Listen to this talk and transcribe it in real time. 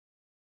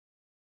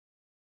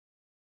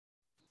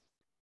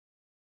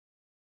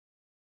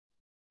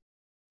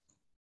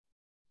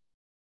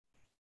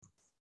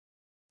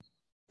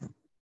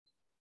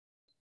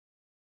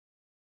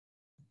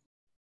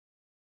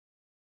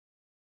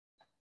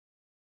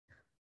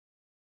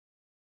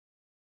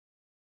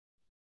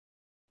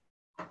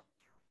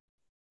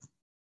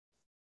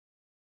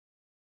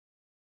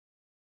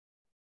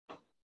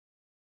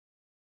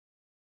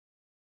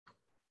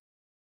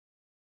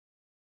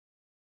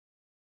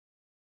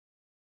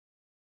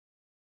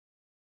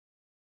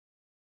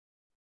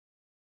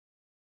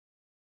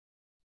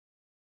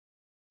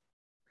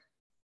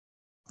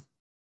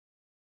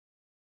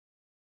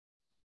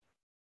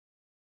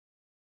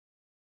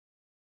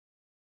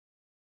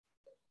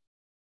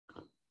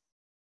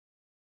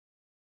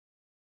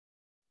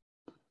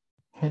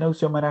Hello,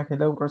 Xiomara.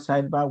 Hello,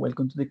 Rosalba.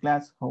 Welcome to the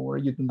class. How are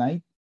you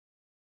tonight?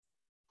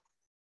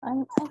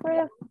 I'm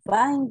very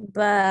fine,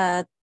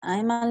 but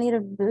I'm a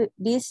little bit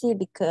busy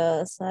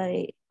because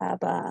I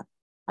have a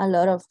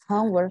lot of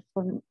homework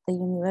from the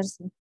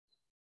university.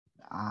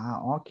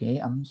 Okay.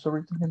 I'm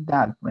sorry to hear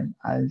that, friend.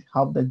 I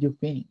hope that you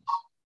finish.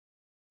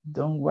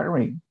 Don't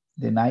worry.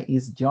 The night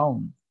is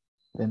young.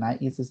 The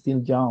night is still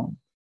young.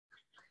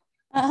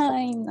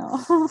 I know.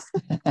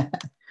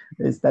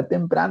 Está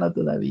temprano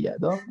todavía.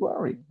 Don't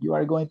worry. You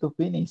are going to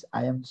finish,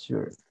 I am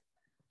sure.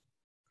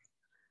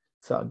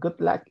 So good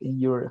luck in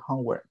your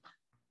homework.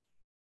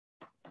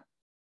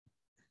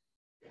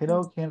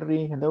 Hello,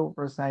 Henry. Hello,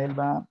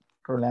 Rosalba.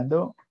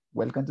 Rolando,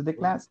 welcome to the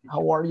class.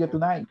 How are you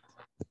tonight?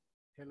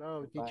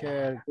 Hello,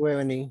 teacher. Good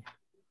evening.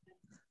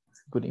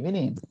 Good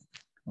evening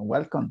and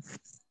welcome.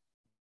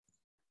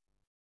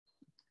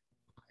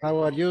 How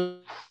are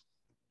you?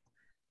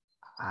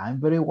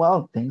 I'm very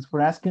well. Thanks for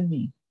asking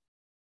me.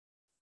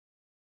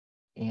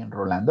 And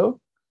Rolando,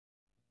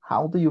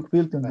 how do you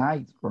feel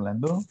tonight,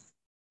 Rolando?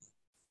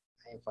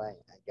 I'm fine.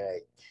 I'm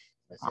great.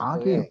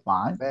 Okay,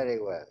 fine. Very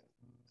well.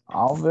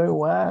 Oh, very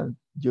well.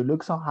 You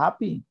look so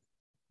happy.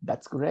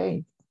 That's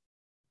great.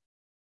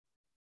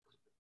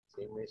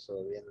 Sí, me hizo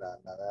bien la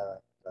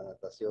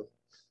natación.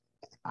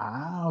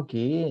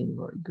 Okay,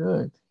 very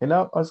good.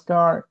 Hello,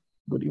 Oscar.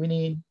 Good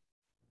evening.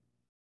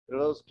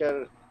 Hello,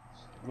 Oscar.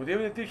 Good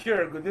evening,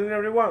 teacher. Good evening,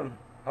 everyone.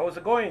 How's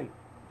it going?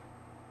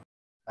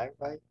 I'm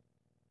fine.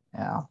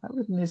 Yeah,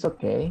 everything is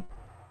okay.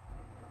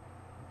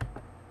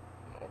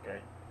 Okay.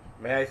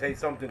 May I say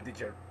something,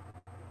 teacher?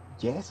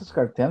 Yes,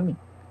 Oscar, tell me.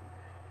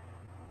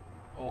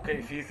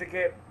 Ok, fíjese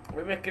que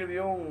hoy me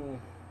escribió un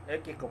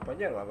X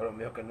compañero, pero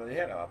me dijo que no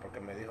dijera, ¿va? Porque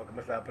me dijo que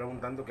me estaba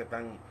preguntando qué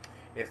tan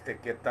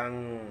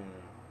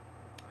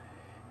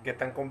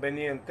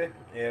conveniente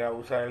era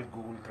usar el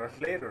Google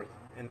Translator.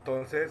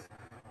 Entonces,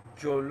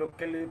 yo lo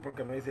que le,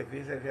 porque me dice,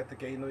 fíjate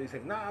que ahí no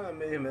dicen nada,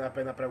 me dice, me da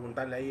pena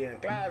preguntarle ahí en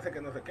clase,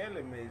 que no sé qué,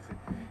 me dice.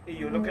 Y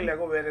yo lo que le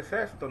hago ver es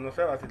esto, no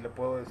sé si le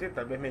puedo decir,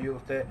 tal vez me ayude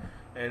usted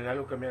en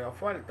algo que me haga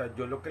falta.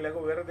 Yo lo que le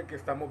hago ver es de que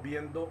estamos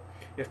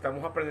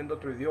aprendiendo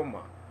otro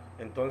idioma.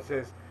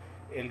 Entonces,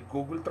 el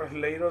Google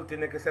Translator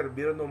tiene que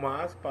servir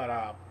nomás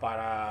para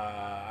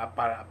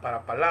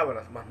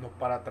palabras, más no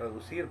para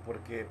traducir,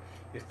 porque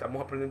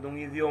estamos aprendiendo un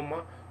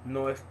idioma,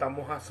 no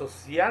estamos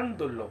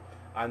asociándolo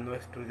a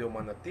nuestro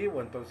idioma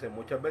nativo. Entonces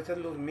muchas veces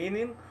los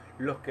meaning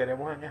los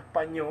queremos en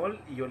español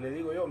y yo le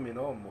digo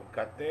no,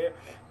 buscate,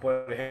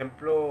 por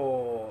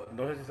ejemplo,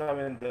 no sé si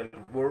saben del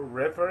word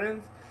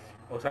reference,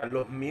 o sea,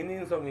 los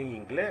meanings son en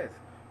inglés.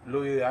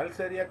 Lo ideal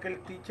sería que el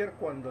teacher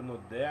cuando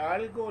nos dé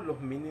algo,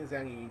 los meanings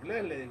sean en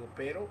inglés, le digo,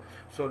 pero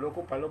solo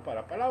ocuparlo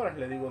para palabras,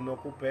 le digo, no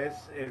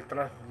ocupes el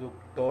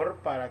traductor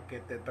para que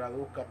te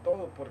traduzca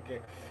todo,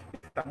 porque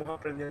estamos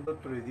aprendiendo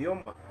otro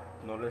idioma,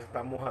 no lo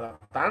estamos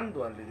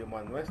adaptando al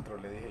idioma nuestro,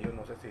 le dije. Yo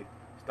no sé si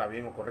está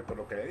bien o correcto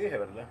lo que le dije,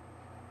 ¿verdad?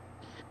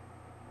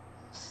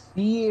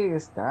 Sí,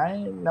 está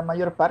en la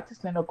mayor parte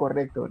está en lo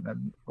correcto, ¿verdad?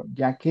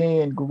 Ya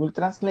que el Google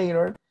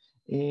Translator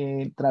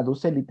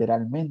traduce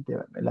literalmente,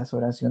 ¿verdad? Las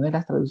oraciones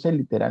las traduce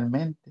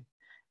literalmente.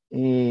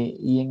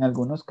 Y en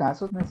algunos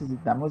casos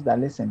necesitamos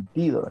darle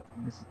sentido, ¿verdad?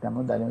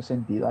 Necesitamos darle un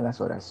sentido a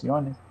las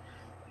oraciones.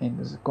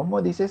 Entonces,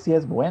 como dice, sí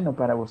es bueno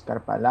para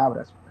buscar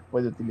palabras.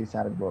 Puede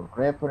utilizar Word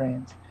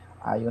Reference.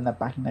 Hay una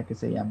página que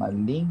se llama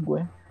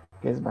Lingüe,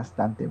 que es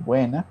bastante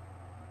buena,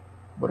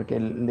 porque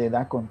le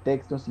da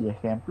contextos y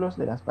ejemplos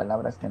de las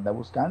palabras que anda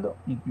buscando.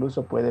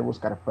 Incluso puede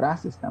buscar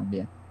frases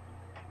también.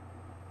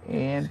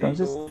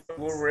 Entonces, sí, yo uso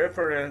Google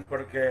Reference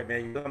porque me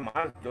ayuda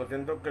más. Yo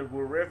siento que el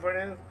Google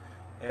Reference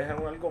es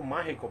algo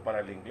mágico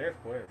para el inglés,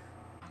 pues.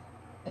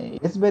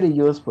 it's very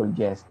useful.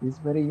 Yes, it's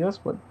very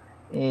useful.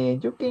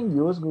 You can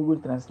use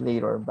Google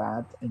Translator,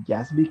 but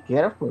just be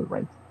careful,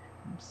 right?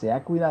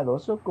 Sea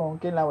cuidadoso con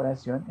que la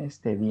oración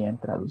esté bien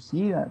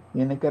traducida.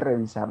 Tiene que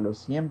revisarlo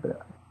siempre,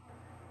 ¿verdad?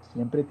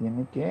 Siempre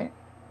tiene que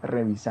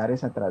revisar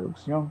esa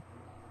traducción,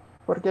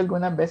 porque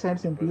algunas veces el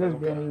Sí, pues sentido es algo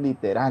que... bien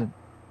literal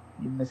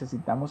y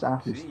necesitamos Sí,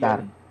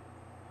 ajustar.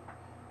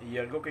 y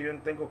algo que yo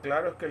tengo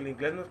claro es que el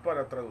inglés no es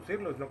para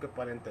traducirlo, sino que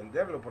para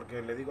entenderlo,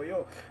 porque le digo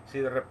yo, si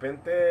de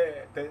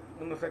repente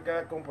uno se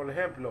queda con, por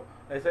ejemplo,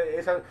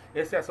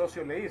 ese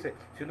asocio le dice,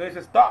 si uno dice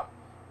stop,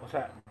 o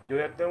sea, yo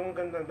ya tengo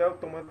que entender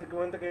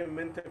automáticamente que mi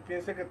mente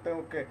piense que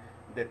tengo que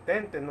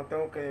detente, no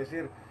tengo que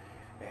decir,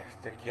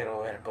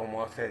 quiero ver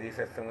cómo se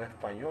dice esto en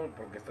español,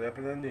 porque estoy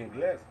aprendiendo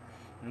inglés,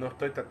 no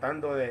estoy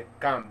tratando de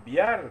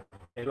cambiar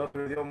el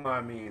otro idioma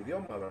a mi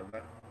idioma,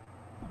 ¿verdad?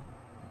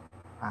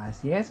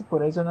 Así es,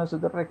 por eso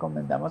nosotros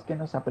recomendamos que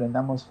nos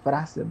aprendamos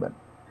frases, ¿verdad?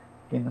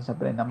 Que nos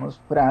aprendamos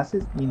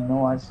frases y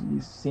no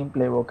así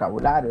simple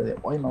vocabulario de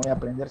hoy me voy a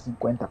aprender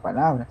 50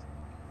 palabras.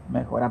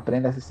 Mejor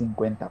apréndase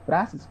 50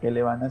 frases que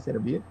le van a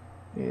servir,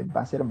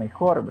 va a ser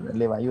mejor, ¿verdad?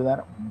 Le va a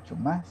ayudar mucho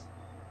más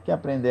que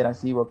aprender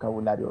así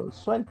vocabulario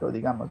suelto,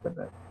 digamos,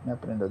 ¿verdad? Me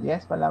aprendo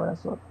 10 palabras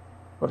solo.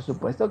 Por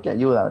supuesto que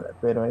ayuda, ¿verdad?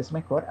 Pero es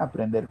mejor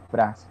aprender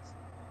frases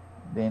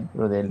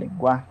dentro del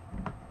lenguaje.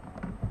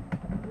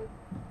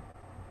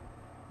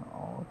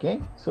 Okay,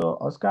 so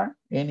Oscar,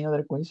 any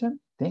other question?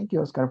 Thank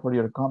you, Oscar, for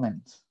your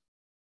comments.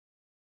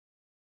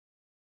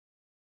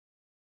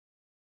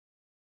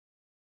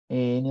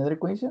 Any other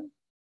question?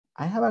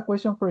 I have a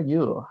question for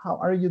you. How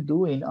are you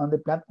doing on the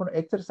platform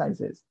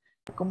exercises?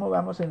 ¿Cómo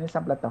vamos en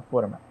esa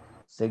plataforma?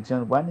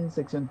 Section 1 and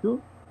Section 2,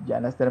 ¿ya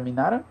las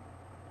terminaron?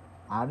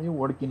 Are you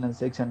working on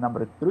Section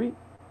number 3?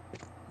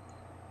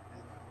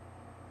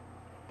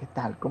 ¿Qué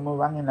tal? ¿Cómo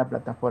van en la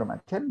plataforma?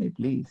 Tell me,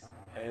 please.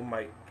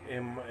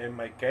 In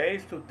my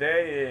case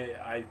today,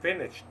 I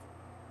finished.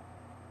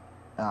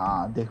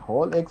 The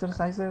whole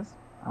exercises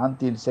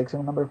until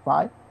section number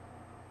 5?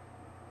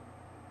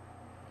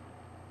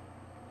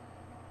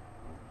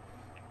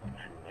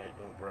 I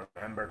don't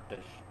remember the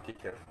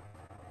teacher.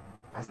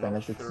 Hasta la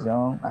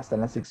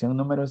sección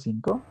número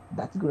 5?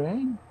 That's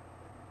great.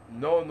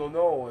 No.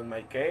 In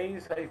my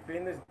case, I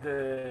finished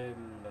the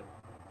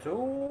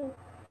 2.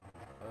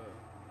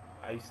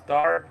 I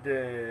start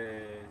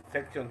the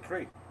section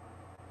 3.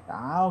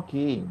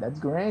 Okay, that's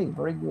great,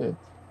 very good.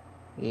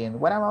 And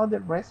what about the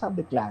rest of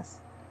the class?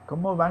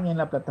 ¿Cómo van en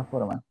la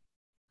plataforma?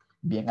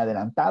 ¿Bien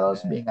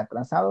adelantados? ¿Bien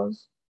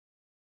atrasados?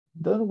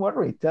 Don't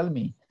worry, tell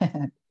me.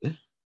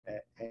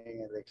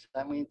 En el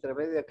examen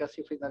intermedio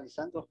casi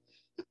finalizando.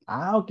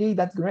 Okay,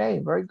 that's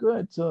great, very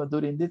good. So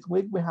during this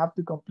week, we have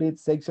to complete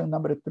section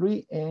number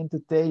 3 and to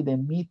take the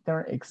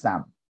midterm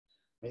exam.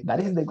 That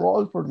is the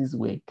goal for this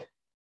week.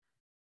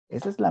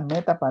 Esa es la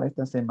meta para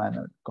esta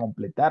semana,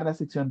 completar la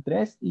sección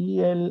 3 y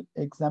el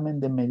examen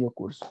de medio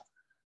curso.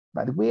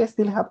 But we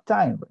still have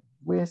time.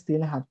 We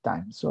still have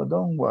time, so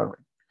don't worry.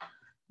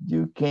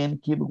 You can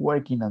keep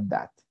working on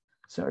that.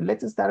 So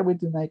let's start with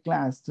tonight's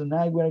class.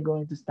 Tonight we're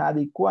going to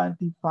study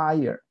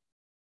quantifier.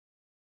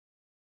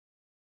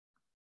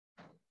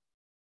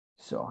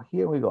 So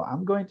here we go.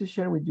 I'm going to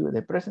share with you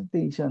the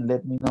presentation.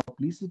 Let me know,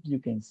 please, if you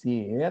can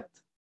see it.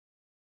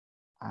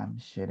 I'm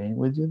sharing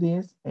with you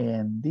this,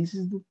 and this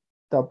is the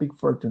topic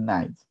for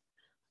tonight.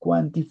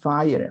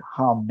 Quantifier,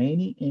 how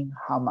many and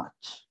how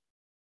much?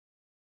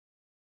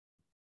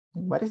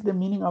 What is the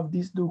meaning of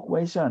these two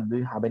questions? Do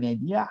you have any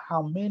idea?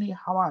 How many,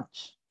 how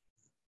much?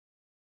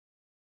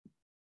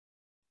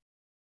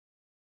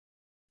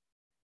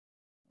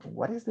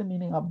 What is the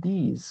meaning of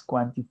these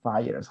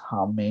quantifiers?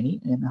 How many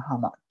and how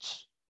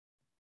much?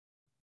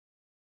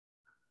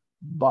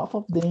 Both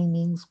of them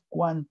means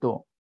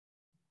cuánto.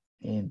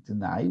 And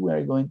tonight we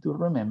are going to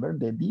remember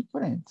the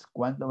difference.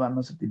 ¿Cuánto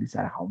vamos a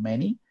utilizar how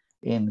many?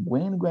 And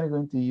when we are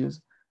going to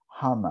use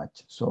how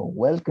much? So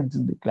welcome to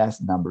the class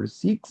number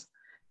 6.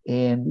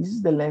 And this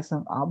is the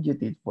lesson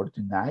objective for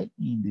tonight.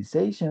 In this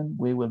session,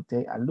 we will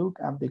take a look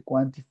at the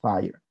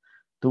quantifier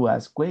to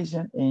ask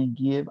questions and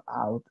give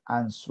out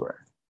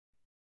answer.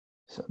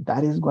 So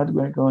that is what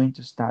we're going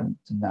to study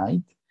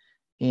tonight.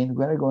 And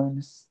we're going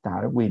to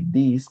start with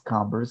this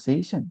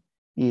conversation.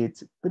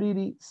 It's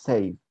pretty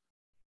safe.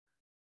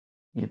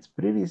 It's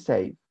pretty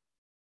safe.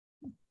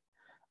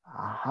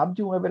 Have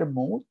you ever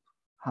moved?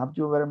 Have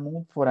you ever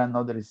moved for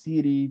another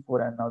city, for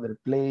another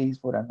place,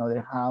 for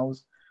another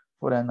house,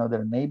 for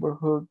another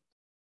neighborhood?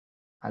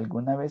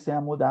 ¿Alguna vez se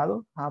ha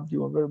mudado? Have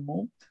you ever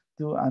moved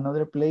to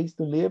another place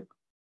to live?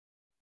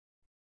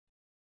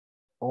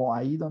 O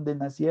ahí donde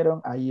nacieron,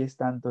 ahí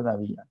están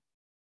todavía.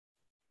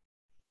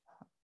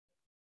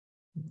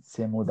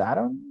 ¿Se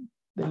mudaron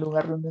del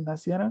lugar donde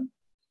nacieron?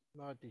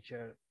 No,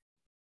 teacher.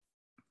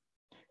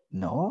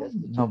 No, Yes,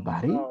 teacher.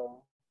 nobody.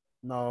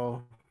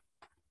 No.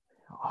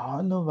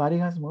 Oh, nobody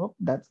has moved.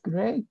 That's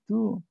great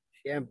too.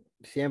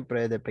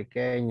 Siempre de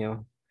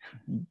pequeño.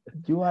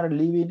 You are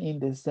living in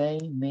the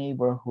same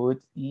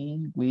neighborhood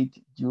in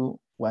which you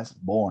was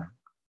born.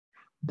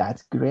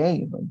 That's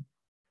great.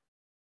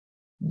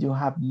 You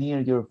have near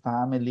your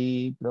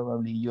family,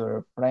 probably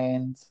your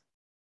friends,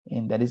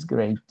 and that is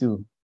great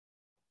too.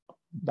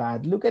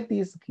 But look at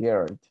this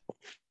girl.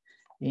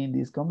 In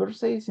this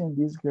conversation,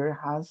 this girl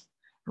has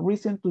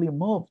recently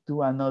moved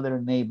to another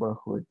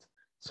neighborhood.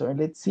 So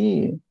let's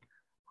see,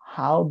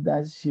 how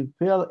does she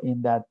feel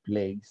in that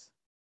place?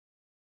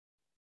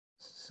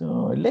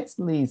 So let's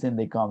listen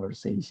the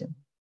conversation.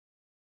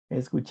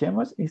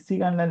 Escuchemos y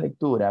sigan la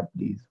lectura,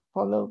 please.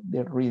 Follow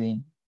the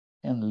reading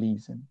and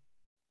listen.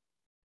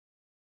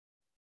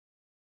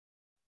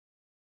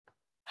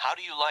 How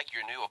do you like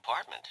your new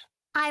apartment?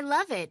 I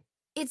love it.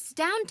 It's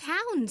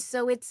downtown,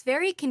 so it's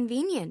very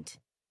convenient.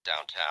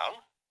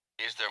 Downtown?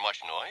 Is there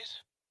much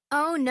noise?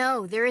 Oh,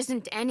 no, there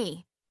isn't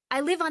any.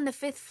 I live on the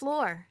 5th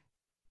floor.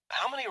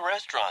 How many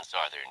restaurants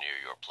are there near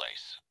your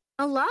place?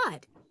 A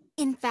lot.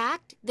 In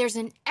fact, there's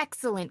an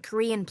excellent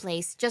Korean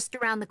place just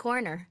around the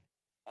corner.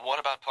 What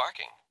about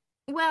parking?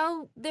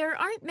 Well, there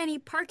aren't many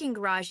parking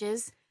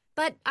garages,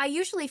 but I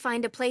usually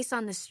find a place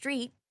on the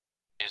street.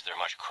 Is there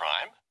much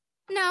crime?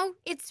 No,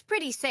 it's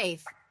pretty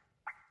safe.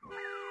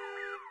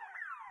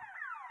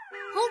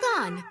 Hold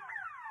on.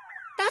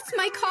 That's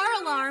my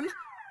car alarm.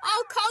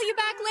 I'll call you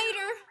back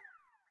later.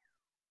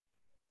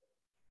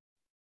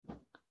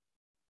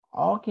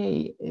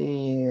 Okay,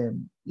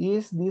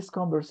 is this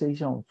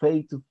conversation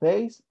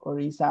face-to-face or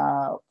is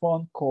a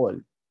phone call?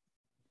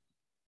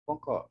 Phone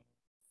call.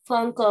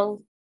 Phone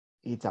call.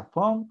 It's a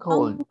phone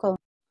call. Phone call.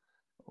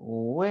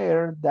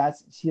 Where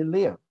does she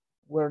live?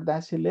 Where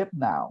does she live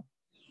now?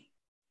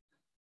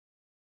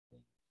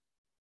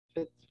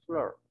 Fifth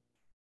floor.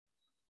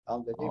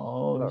 On the fifth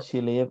Oh, floor.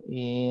 she lives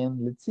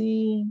in, let's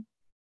see,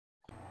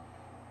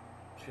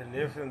 She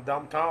lives in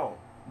downtown.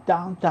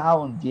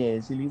 downtown.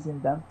 Yes, she lives in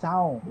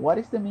downtown. What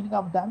is the meaning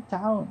of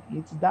downtown?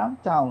 It's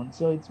downtown,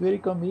 so it's very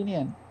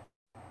convenient.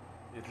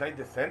 It's like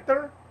the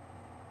center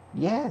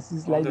Yes,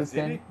 it's of like the the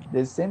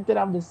city. center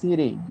of the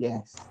city.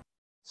 Yes,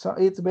 so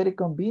it's very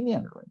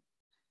convenient, right?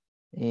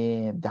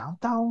 And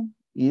downtown,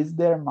 is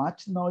there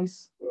much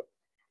noise?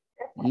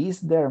 Is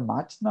there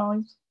much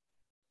noise?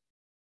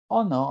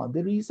 Oh no,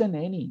 there isn't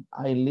any.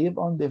 I live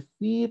on the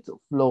fifth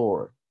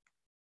floor.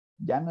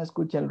 Ya no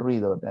escucha el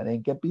ruido, ¿verdad?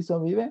 ¿En qué piso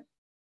vive?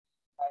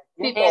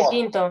 En el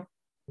quinto.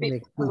 En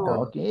el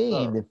quinto.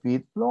 Okay, in the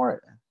fifth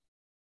floor.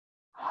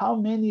 How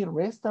many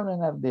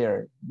restaurants are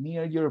there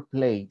near your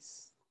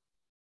place?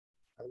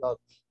 A lot.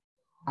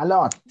 A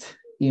lot.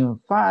 In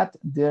fact,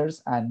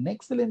 there's an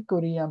excellent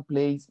Korean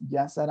place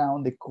just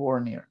around the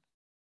corner.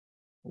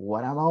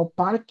 What about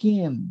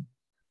parking?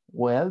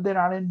 Well, there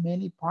aren't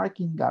many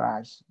parking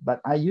garages,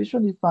 but I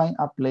usually find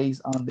a place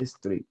on the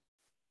street.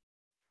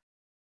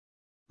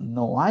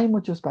 No hay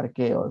muchos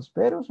parqueos,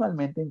 pero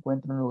usualmente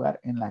encuentro un lugar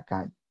en la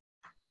calle.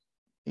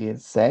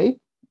 Is safe?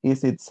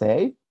 Is it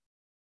safe?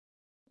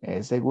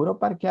 ¿Es seguro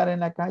parquear en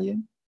la calle?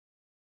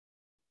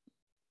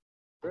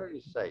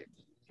 Very safe.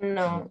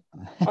 No.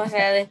 O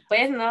sea,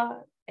 después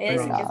no. Ella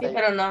dice que sí,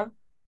 pero no.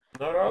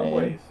 Not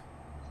always.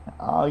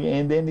 Okay,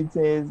 and then it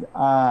says,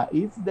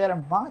 is there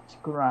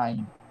much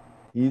crime?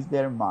 Is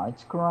there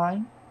much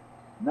crime?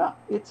 No,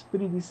 it's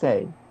pretty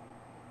safe.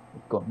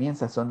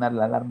 Comienza a sonar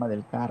la alarma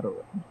del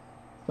carro.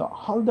 So,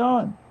 hold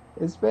on.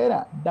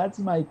 Espera, that's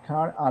my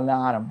car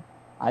alarm.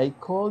 I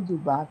call you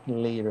back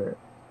later.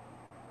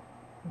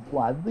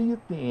 What do you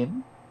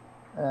think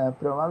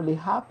probably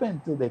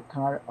happened to the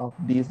car of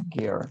this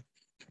girl?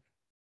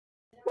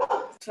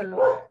 Se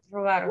lo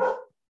robaron.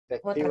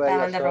 O Activa trataban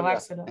ella de sola.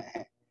 robárselo.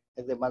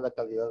 Es de mala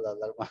calidad la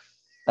alarma.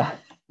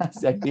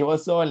 Se activó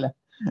sola.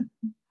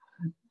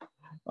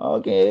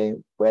 Ok,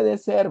 puede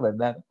ser,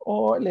 ¿verdad?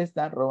 O le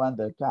están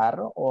robando el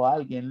carro o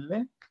alguien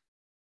le...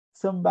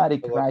 Somebody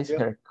crashed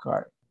her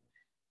car.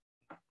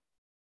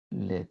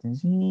 Let me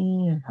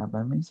see, I have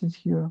a message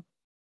here.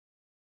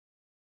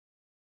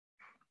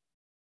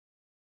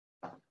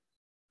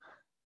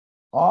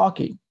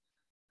 Okay.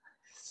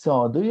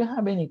 So, do you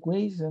have any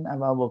question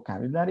about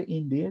vocabulary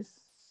in this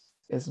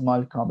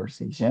small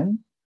conversation?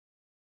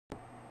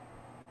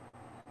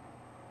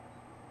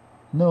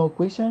 No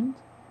question?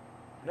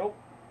 Nope.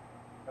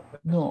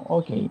 No,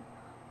 okay.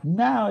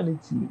 Now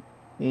let's see.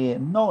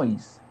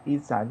 Noise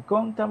is a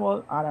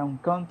countable or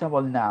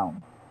uncountable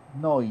noun.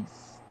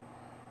 Noise.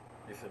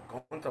 It's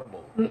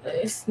uncountable.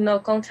 It's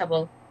not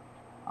countable.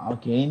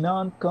 Okay,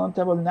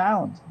 non-countable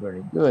nouns.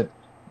 Very good.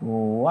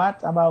 What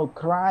about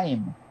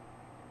crime?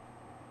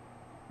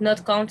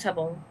 Not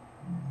countable.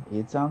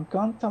 It's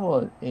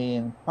uncountable.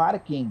 In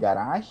parking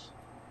garage?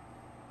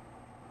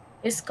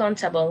 It's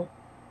countable.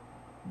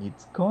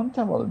 It's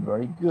countable.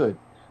 Very good.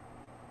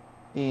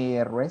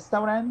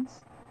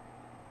 Restaurants?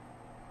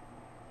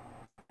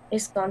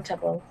 It's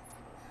countable.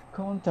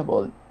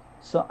 Countable.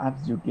 So as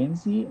you can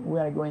see, we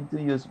are going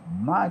to use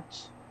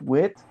much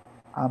with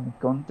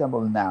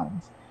uncountable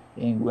nouns.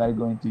 And we are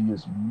going to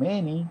use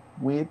many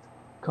with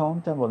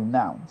countable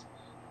nouns.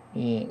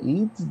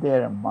 Is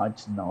there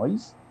much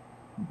noise?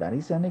 That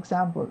is an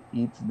example.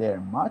 Is there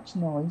much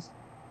noise?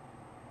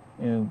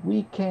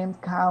 We can't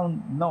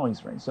count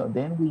noise, right? So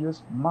then we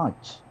use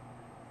much.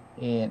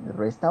 In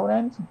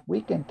restaurants,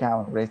 we can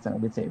count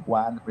restaurants. We say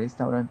 1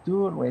 restaurant,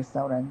 2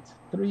 restaurants,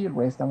 3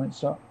 restaurants.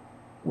 So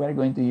we're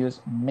going to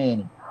use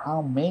many.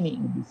 How many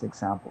in these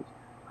examples?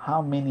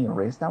 How many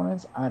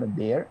restaurants are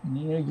there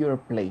near your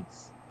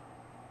place?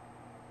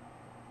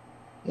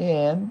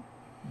 And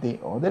the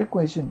other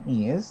question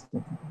is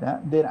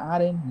that there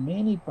aren't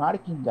many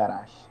parking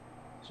garages.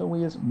 So we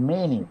use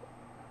many.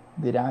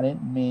 There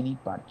aren't many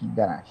parking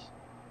garages.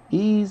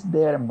 Is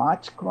there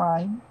much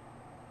crime?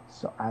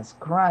 So as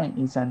crime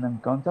is an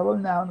uncountable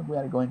noun, we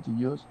are going to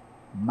use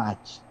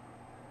much.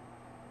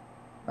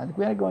 But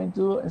we are going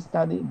to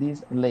study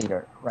this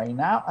later. Right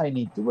now, I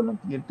need to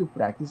volunteer to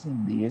practice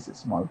in this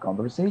small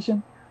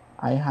conversation.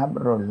 I have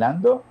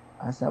Rolando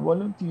as a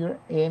volunteer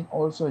and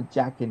also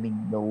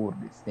Jacqueline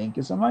Lourdes. Thank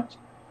you so much.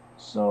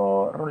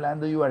 So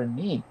Rolando, you are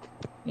Nick,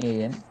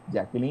 and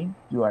Jacqueline,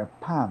 you are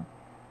Pam.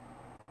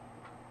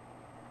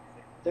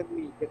 Tell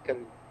me,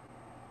 Jacqueline,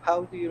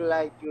 how do you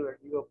like your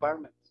new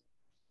apartment?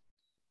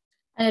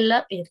 I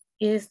love it.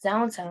 It is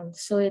downtown,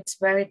 so it's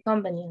very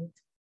convenient.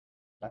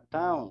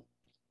 Downtown,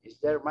 is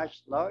there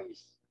much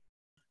noise?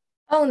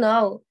 Oh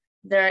no,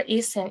 there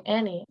isn't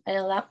any.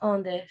 I live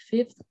on the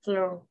 5th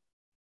floor.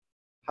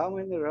 How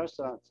many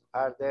restaurants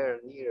are there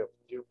near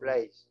your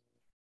place?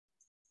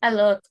 A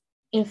lot.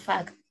 In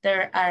fact,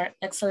 there are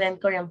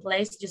excellent Korean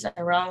places just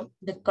around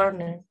the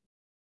corner.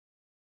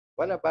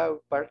 What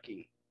about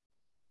parking?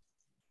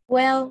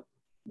 Well,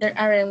 There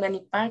aren't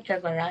many parking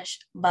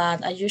garages,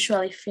 but I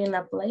usually find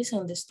a place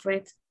on the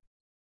street.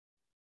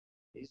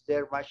 Is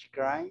there much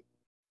crime?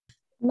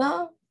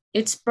 No,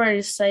 it's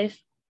pretty safe.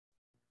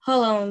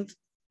 Hold on,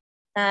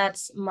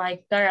 that's my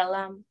car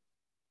alarm.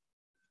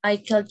 I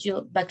call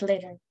you back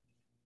later.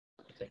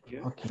 Thank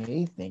you.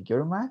 Okay, thank you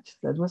very much.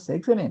 That was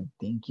excellent.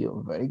 Thank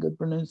you. Very good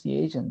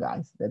pronunciation,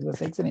 guys. That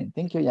was excellent.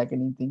 Thank you,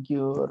 Jacqueline. Thank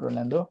you,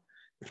 Rolando.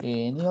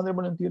 Any other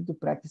volunteer to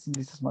practice in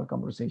this small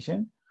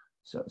conversation?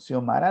 So,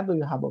 Xiomara, do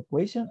you have a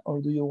question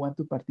or do you want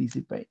to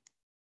participate?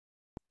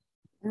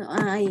 No,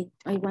 I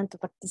want to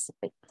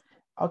participate.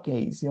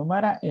 Okay,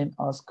 Xiomara and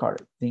Oscar.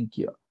 Thank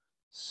you.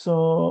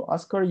 So,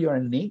 Oscar, you are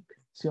Nick.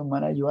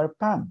 Xiomara, you are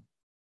Pam.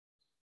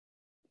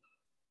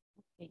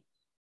 Okay.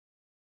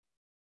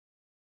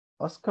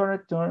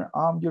 Oscar, turn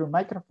on your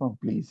microphone,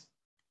 please.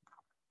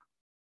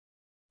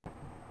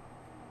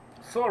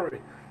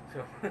 Sorry.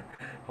 So,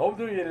 how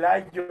do you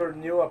like your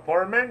new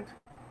apartment?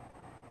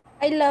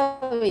 I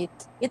love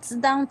it. It's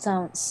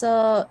downtown,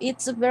 so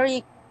it's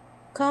very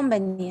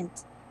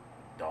convenient.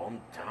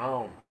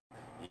 Downtown.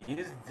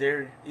 Is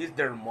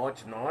there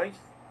much noise?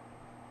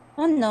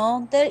 Oh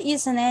no, there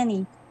isn't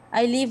any.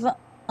 I live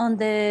on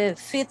the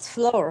 5th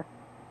floor.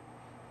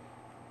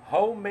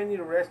 How many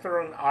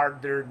restaurants are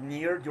there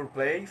near your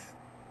place?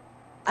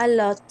 A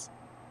lot.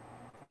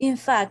 In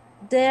fact,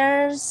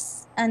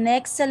 there's an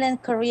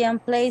excellent Korean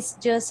place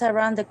just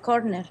around the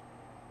corner.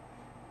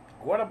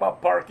 What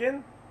about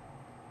parking?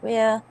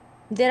 Well,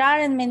 there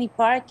aren't many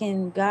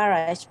parking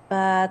garage,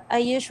 but I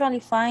usually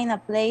find a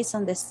place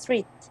on the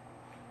street.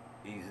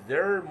 Is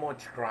there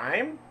much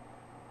crime?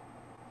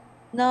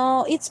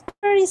 No, it's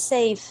pretty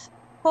safe.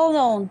 Hold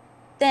on.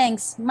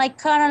 Thanks. My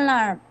car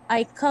alarm.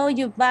 I call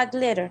you back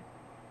later.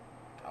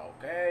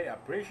 Okay,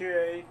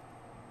 appreciate.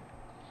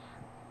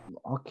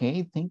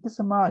 Okay, thank you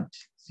so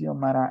much,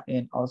 Xiomara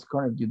and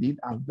Oscar. You did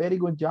a very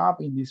good job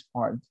in this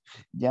part.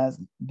 Just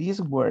this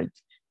word,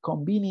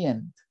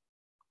 convenient,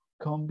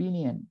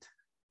 convenient.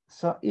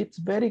 So it's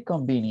very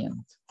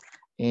convenient.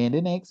 And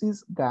the next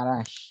is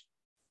garage.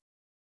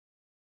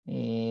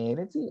 And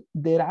let's see,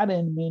 there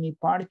aren't many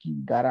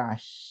parking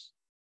garage.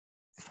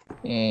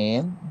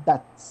 And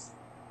that's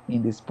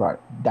in this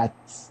part,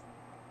 that's.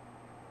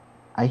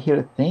 I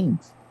hear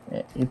things,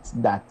 it's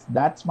that.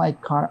 That's my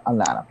car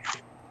alarm.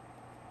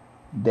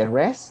 The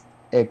rest,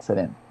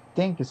 excellent.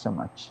 Thank you so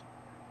much.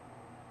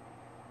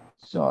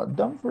 So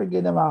don't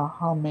forget about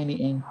how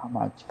many and how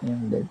much.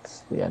 And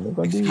let's take a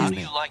look at this. How do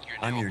you like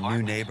your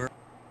new neighbor?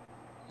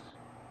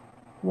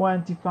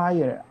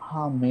 Quantifier,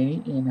 how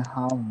many and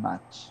how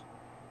much.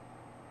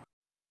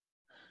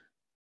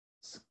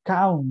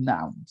 Count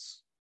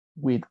nouns.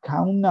 With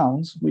count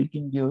nouns, we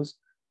can use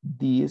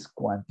this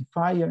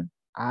quantifier.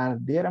 Are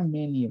there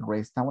many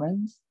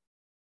restaurants?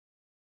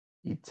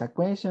 It's a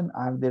question.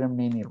 Are there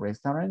many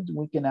restaurants?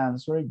 We can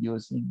answer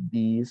using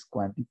this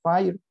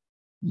quantifier.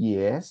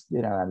 Yes,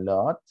 there are a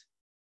lot.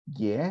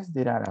 Yes,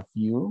 there are a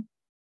few.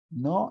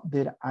 No,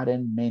 there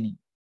aren't many.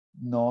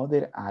 No,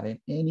 there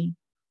aren't any.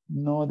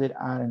 No, there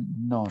aren't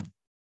none.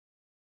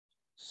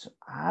 So,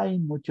 hay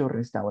muchos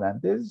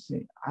restaurantes.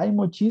 Hay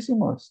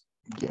muchísimos.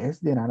 Yes,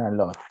 there are a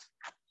lot.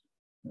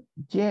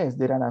 Yes,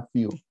 there are a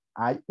few.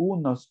 Hay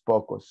unos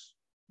pocos.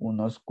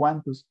 Unos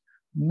cuantos.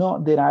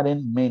 No, there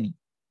aren't many.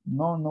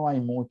 No, no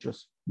hay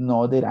muchos.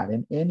 No, there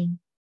aren't any.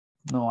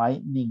 No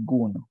hay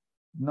ninguno.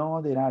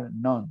 No, there are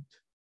none.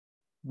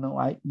 No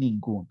hay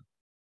ninguno.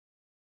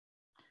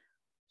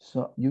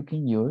 So you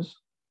can use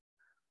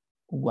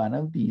one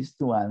of these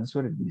to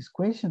answer this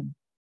question.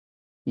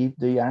 If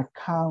they are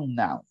count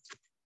nouns.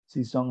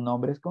 Si son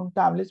nombres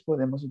contables,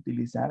 podemos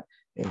utilizar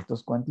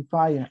estos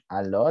quantifiers.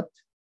 A lot,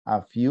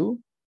 a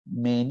few,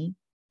 many,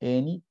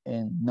 any,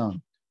 and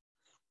none.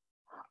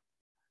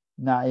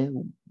 Now,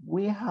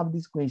 we have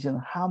this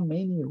question, how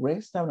many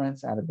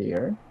restaurants are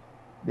there?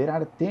 There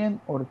are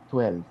 10 or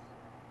 12.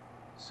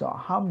 So,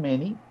 how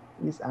many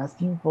is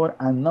asking for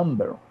a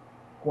number.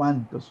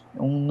 ¿Cuántos?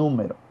 Un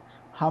número.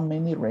 How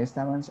many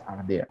restaurants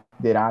are there?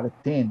 There are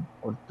 10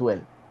 or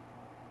 12.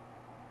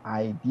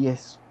 Hay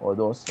 10 o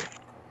 12.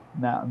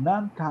 Now,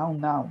 non-count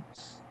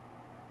nouns.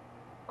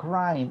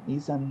 Crime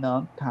is a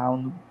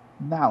non-count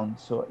noun.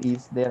 So,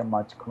 is there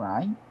much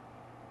crime?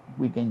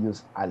 We can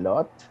use a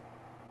lot,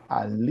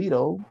 a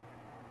little,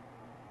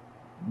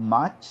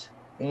 much,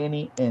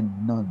 any,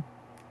 and none.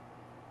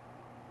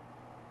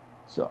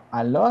 So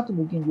a lot,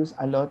 we can use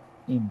a lot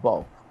in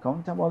both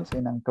countables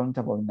and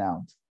uncountable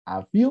nouns.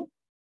 A few,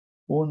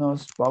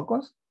 unos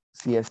pocos,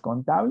 si es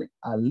contable.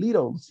 A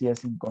little, si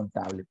es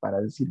incontable,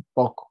 para decir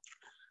poco.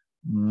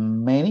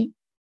 Many,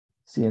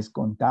 si es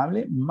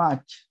contable.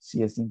 Much,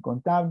 si es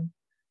incontable.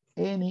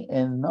 Any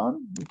and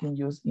none, we can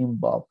use in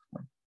both.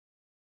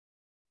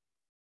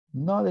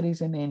 No, there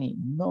isn't any.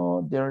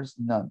 No, there's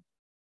none.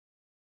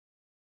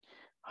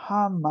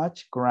 How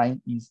much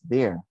crime is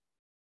there?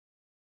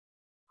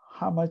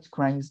 How much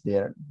crime is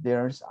there?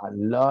 There's a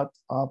lot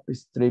of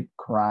street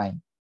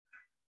crime.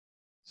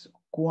 So,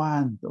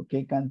 ¿cuánto?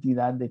 ¿Qué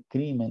cantidad de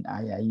crimen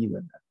hay ahí,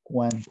 verdad?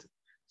 ¿Cuánto?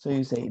 So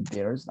you say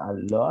there's a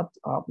lot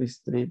of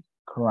street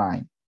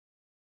crime.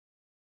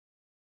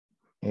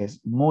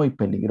 Es muy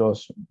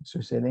peligroso.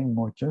 Suceden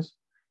muchos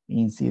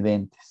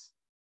incidentes.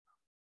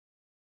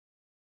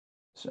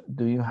 So,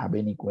 do you have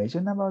any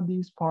question about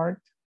this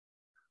part?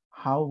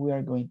 How we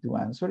are going to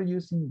answer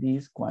using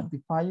this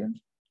quantifier?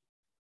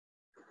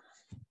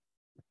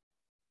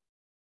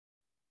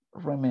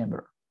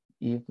 Remember,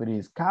 if it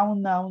is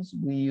count nouns,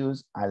 we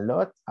use a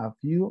lot, a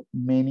few,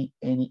 many,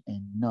 any,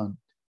 and none.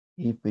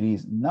 If it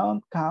is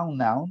non-count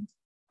nouns,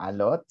 a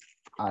lot,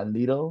 a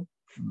little,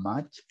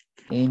 much,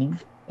 any,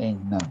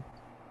 and none.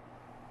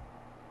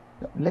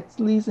 So let's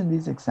listen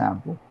this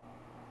example.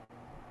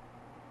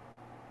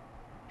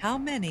 How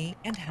many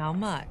and how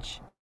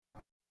much?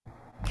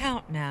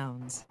 Count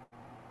nouns.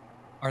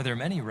 Are there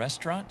many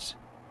restaurants?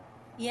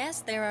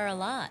 Yes, there are a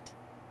lot.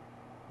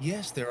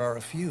 Yes, there are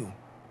a few.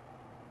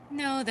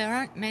 No, there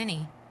aren't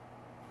many.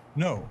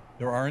 No,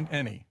 there aren't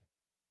any.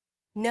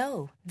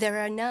 No, there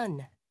are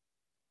none.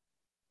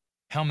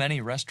 How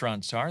many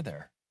restaurants are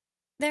there?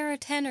 There are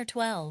 10 or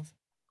 12.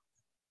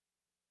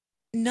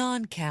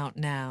 Non-count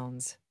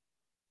nouns.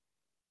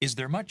 Is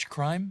there much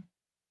crime?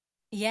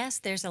 Yes,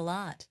 there's a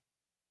lot.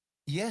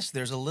 Yes,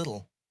 there's a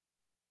little.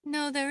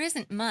 No, there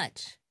isn't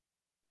much.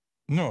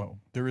 No,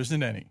 there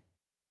isn't any.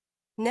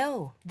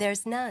 No,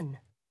 there's none.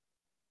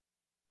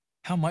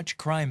 How much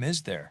crime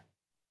is there?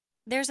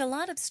 There's a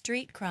lot of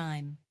street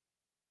crime.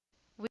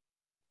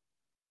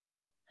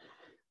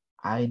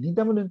 I need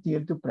a volunteer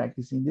to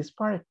practice in this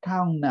part.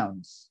 Count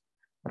nouns.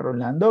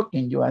 Rolando,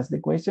 can you ask the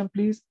question,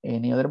 please?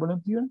 Any other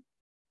volunteer?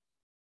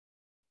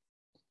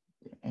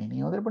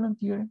 Any other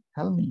volunteer?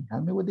 Help me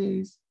with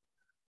this.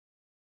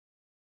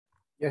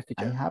 Yes,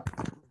 I teacher. have.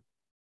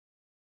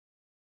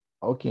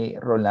 Okay,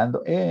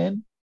 Rolando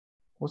and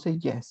who say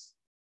yes?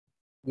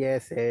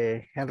 Yes,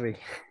 Henry.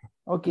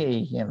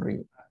 Okay,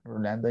 Henry.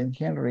 Rolando and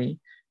Henry.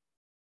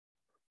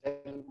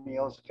 Tell me,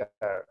 Oscar,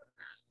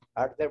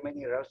 are there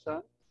many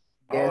restaurants?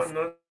 Yes.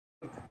 Oh,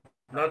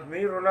 not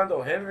me,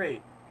 Rolando,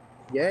 Henry.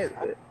 Yes.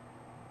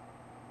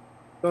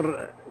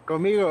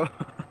 Conmigo.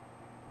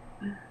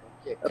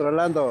 Okay.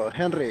 Rolando,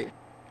 Henry.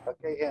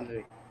 Okay,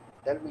 Henry.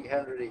 Tell me,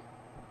 Henry,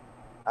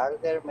 are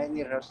there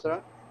many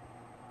restaurants?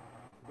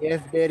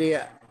 Yes,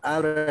 there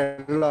are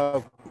a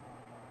lot.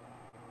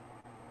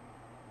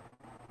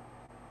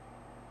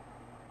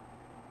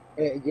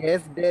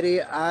 Yes,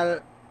 there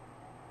are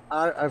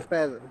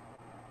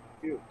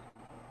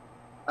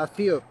a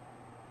few.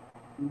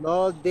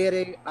 No,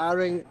 there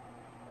aren't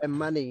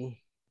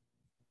many.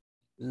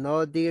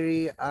 No,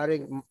 there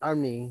aren't any.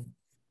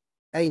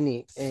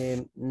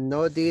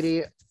 No,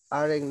 there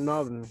aren't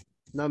none.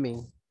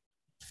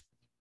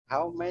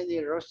 How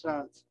many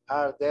restaurants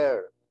are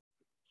there?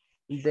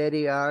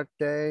 There are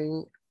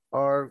 10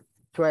 or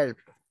 12.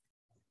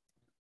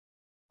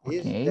 Okay.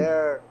 Is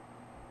there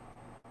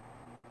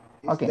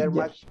Okay,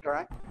 much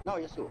crime? No,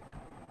 yes, sir.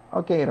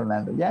 Okay,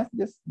 Rolando,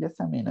 just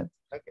a minute.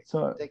 Okay.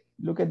 So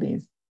look at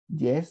this.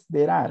 Yes,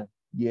 there are.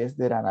 Yes,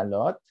 there are a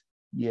lot.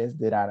 Yes,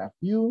 there are a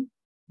few.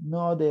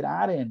 No, there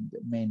aren't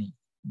many.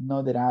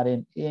 No, there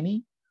aren't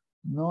any.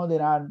 No,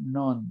 there are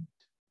none.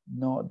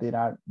 No, there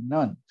are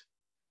none.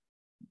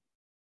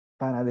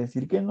 Para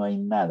decir que no hay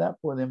nada,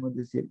 podemos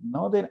decir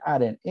no, there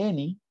aren't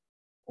any.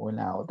 O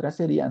la otra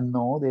sería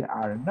no, there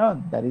are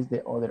none. That is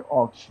the other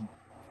option.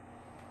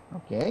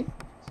 Okay,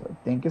 so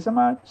thank you so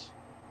much.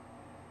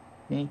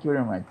 Thank you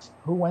very much.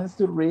 Who wants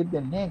to read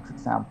the next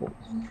example?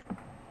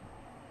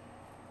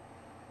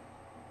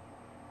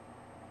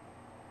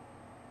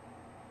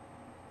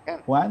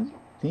 Juan,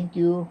 thank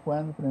you,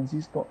 Juan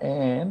Francisco,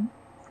 and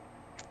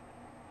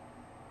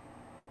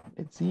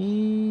let's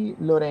see,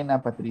 Lorena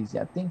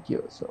Patricia, thank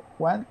you. So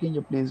Juan, can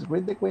you please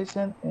read the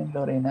question and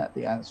Lorena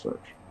the answer?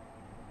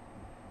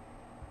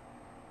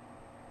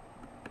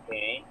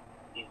 Okay,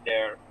 is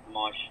there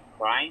much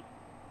crime?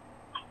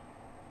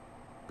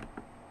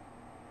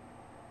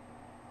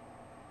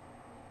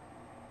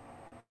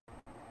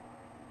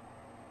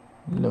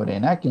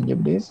 Lorena, can you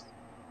please?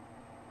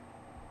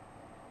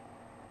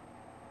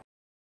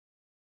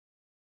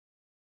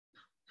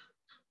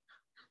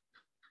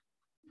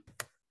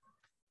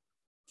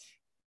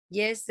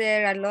 Yes,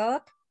 there are a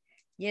lot.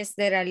 Yes,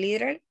 there are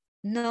little.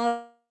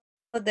 No,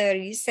 there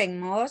isn't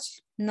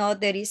much. No,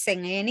 there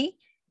isn't any.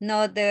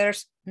 No,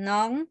 there's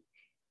none.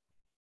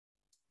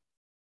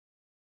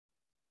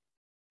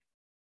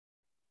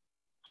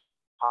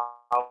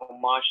 How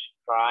much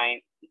crime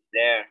is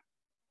there?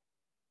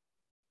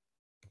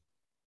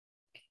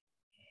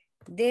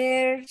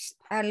 There's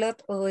a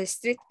lot of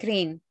street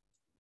crime.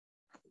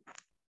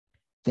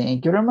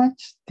 Thank you very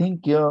much.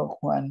 Thank you,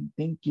 Juan.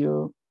 Thank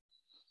you.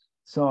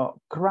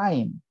 So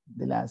crime,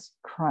 the last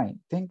crime.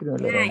 Thank you,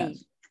 Lorena.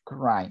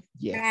 Crime.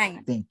 Yes,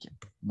 crime. Thank you.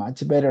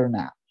 Much better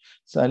now.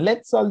 So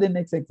let's solve the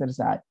next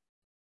exercise.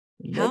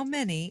 How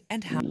many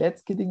and how?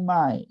 Let's keep in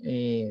mind.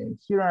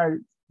 Here are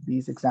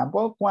these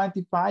example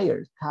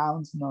quantifiers.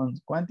 Counts,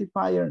 nouns,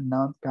 quantifier,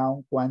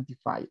 non-count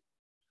quantifier.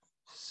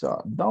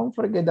 So don't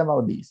forget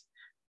about this.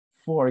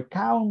 For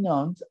count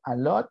nouns, a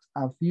lot,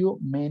 a few,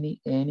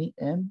 many, any,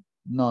 and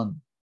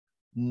none.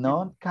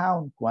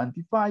 Non-count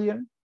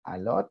quantifier, a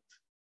lot,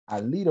 a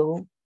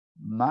little,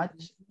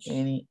 much,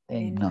 any,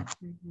 and none.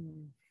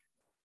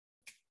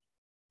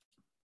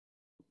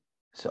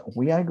 So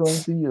we are going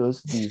to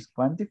use these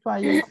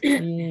quantifiers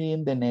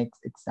in the next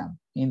exam,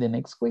 in the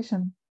next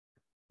question,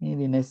 in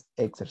the next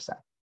exercise.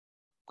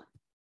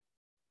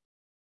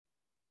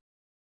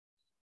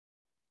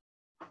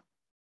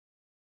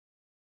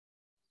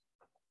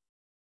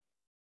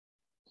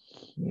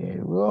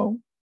 Here we go.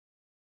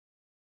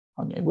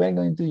 Okay, we're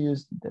going to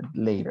use that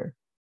later.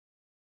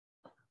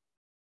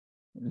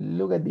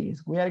 Look at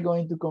this. We are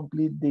going to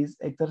complete this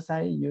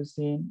exercise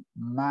using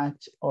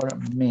much or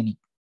many.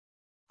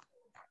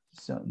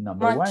 So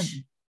number one,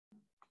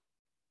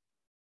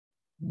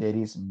 there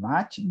is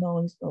much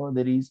noise or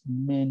there is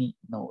many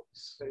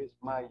noise. There is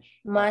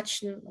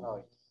much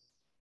noise.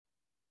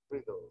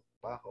 Ruido,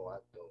 bajo,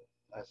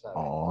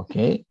 alto.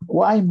 Okay,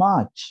 why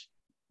much?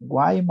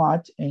 Why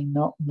much and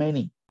not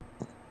many?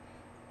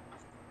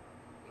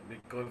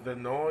 Because the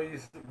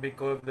noise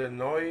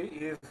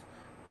is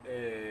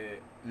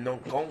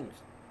non-count.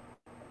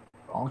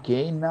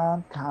 Okay,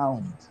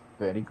 non-count.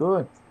 Very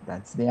good.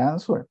 That's the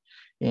answer.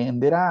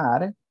 And there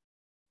are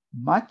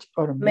much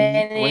or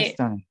many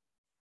restaurants.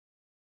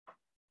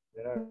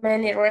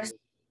 Many restaurants.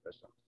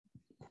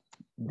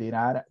 There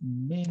are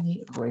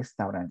many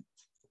restaurants.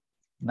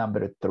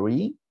 Number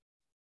three.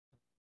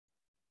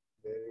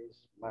 There is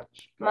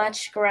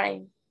much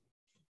crime.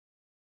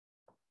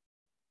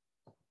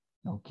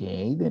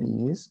 Okay, there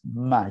is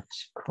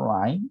much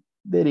crime.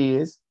 There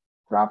is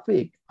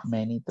traffic.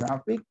 Many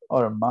traffic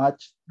or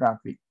much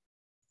traffic?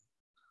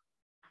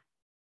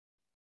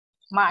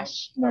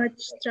 Much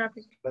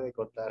traffic. Puede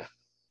contar.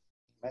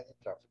 Many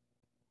traffic.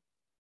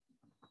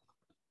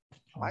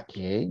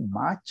 Okay,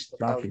 much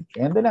traffic.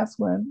 And the last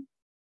one,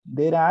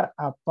 there are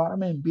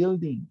apartment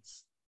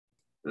buildings.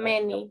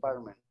 Many.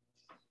 Apartment.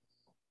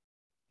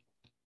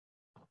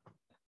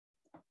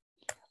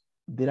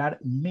 There are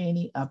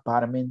many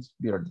apartment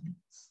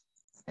buildings.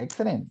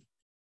 Excellent.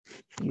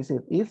 Is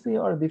it easy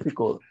or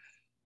difficult?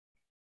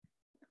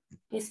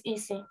 It's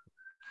easy.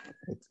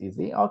 It's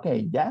easy.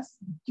 Okay,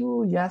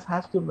 you just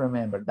have to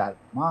remember that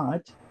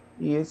much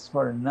is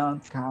for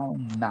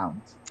non-count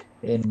nouns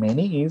and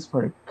many is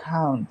for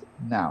count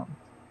nouns.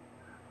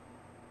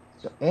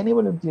 So any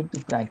volunteer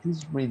to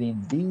practice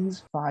reading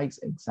these five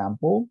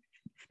examples?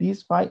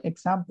 These five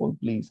examples,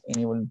 please.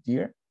 Any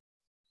volunteer?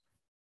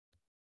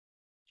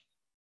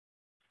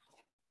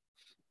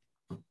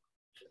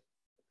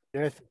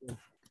 Yes.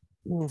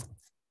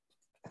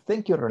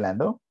 Thank you,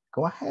 Rolando.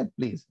 Go ahead,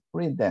 please.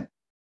 Read them.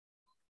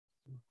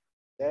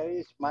 There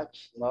is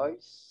much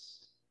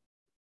noise.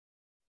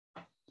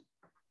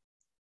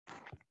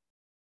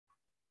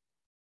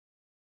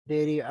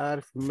 There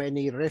are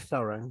many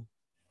restaurants.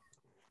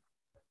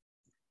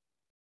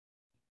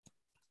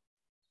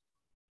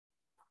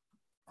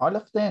 All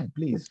of them,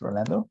 please,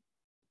 Rolando.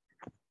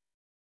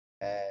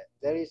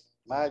 There is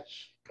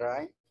much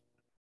crime.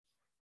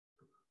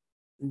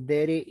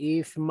 There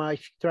is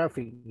much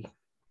traffic.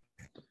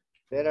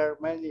 There are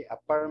many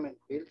apartment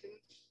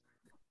buildings.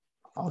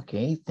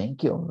 Okay,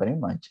 thank you very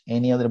much.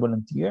 Any other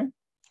volunteer?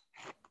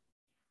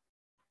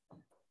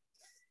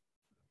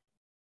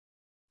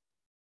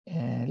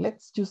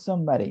 Let's choose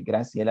somebody.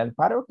 Graciela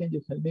Alfaro, can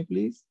you help me,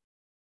 please?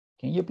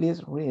 Can you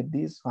please read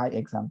these five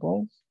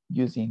examples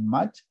using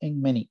much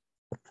and many?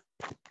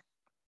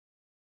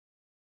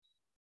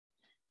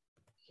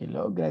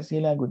 Hello,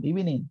 Graciela, good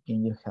evening.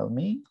 Can you help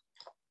me?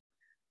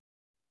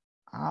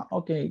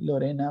 Okay,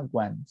 Lorena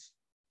wants.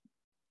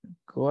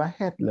 Go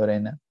ahead,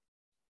 Lorena.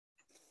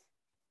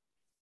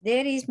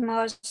 There is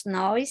much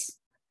noise.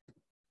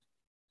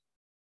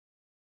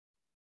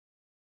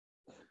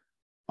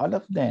 All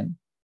of them.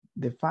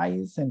 The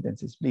five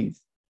sentences,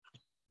 please.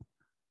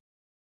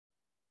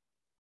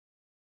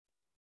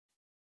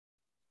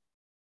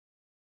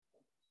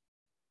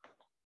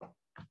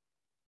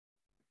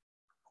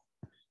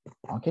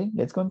 Okay,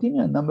 let's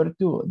continue. Number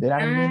two, there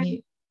are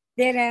many.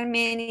 There are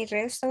many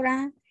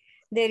restaurants.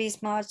 There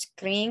is much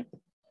crime.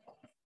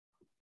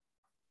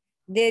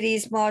 There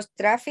is much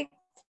traffic.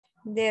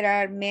 There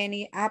are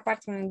many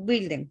apartment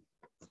buildings.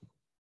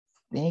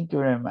 Thank you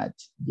very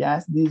much.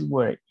 Just this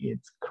word,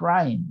 it's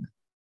crime.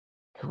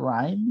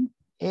 Crime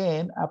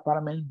and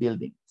apartment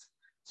buildings.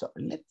 So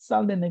let's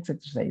solve the next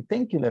exercise.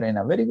 Thank you,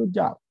 Lorena. Very good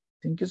job.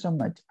 Thank you so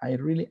much. I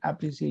really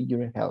appreciate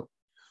your help.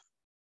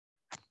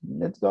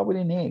 Let's go with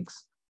the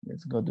next.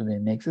 Let's go to the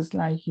next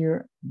slide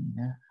here in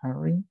a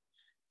hurry.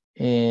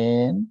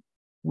 And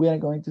we are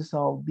going to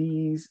solve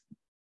this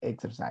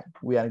exercise.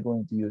 We are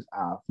going to use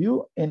a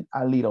few and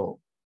a little.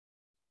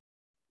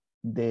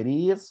 There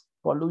is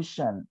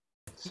pollution.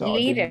 So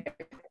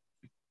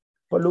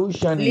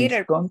pollution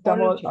is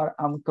countable or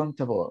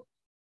uncountable?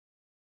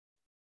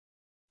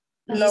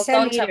 No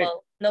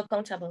countable. No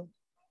countable.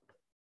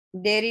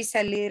 There is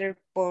a little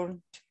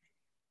pond.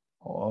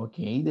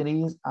 Okay, there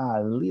is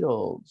a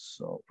little.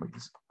 So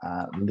please,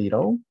 a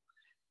little.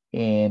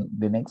 And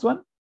the next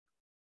one?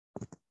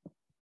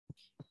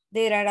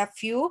 There are a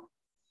few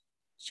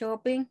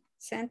shopping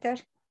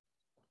centers.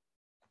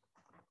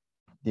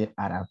 There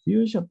are a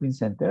few shopping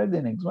centers.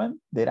 The next one,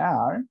 there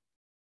are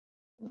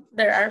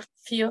a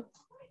few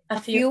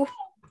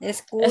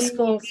schools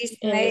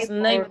in this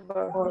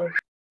neighborhood.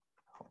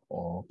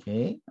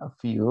 Okay, a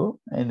few.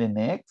 And the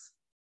next?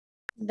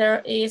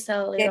 There is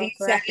a little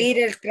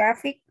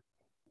traffic.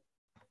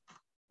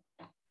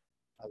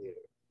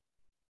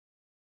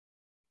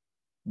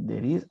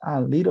 There is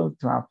a little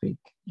traffic.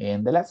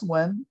 And the last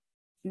one?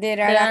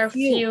 There are a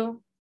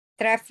few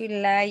traffic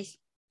lights.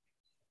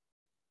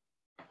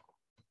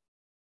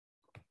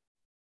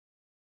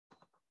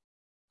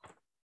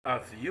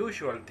 As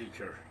usual,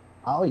 teacher.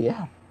 Oh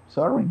yeah,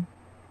 sorry.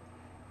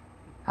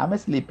 I'm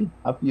sleepy.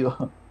 A few.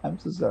 I'm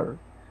so sorry.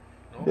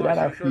 No, There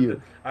are a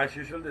few. As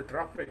usual, the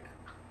traffic.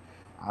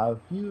 A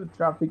few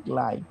traffic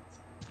lights.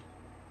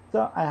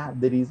 So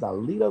there is a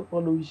little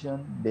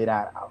pollution. There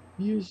are a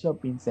few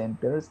shopping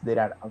centers. There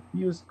are a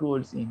few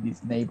schools in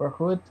this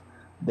neighborhood.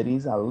 There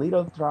is a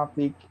little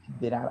traffic.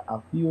 There are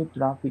a few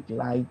traffic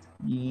lights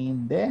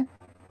in the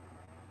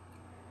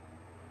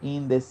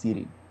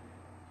city.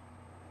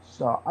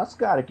 So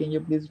Oscar, can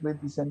you please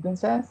read the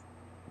sentences?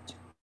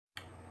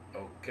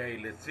 Okay,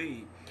 let's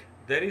see.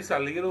 There is a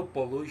little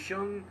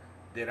pollution.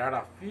 There are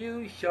a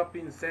few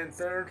shopping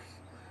centers.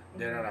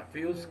 There are a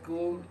few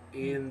schools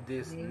in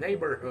this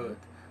neighborhood.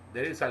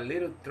 There is a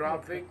little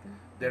traffic.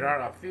 There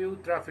are a few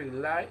traffic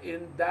lights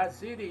in that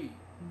city.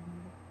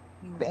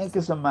 Thank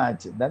you so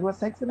much. That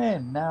was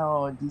excellent.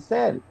 Now,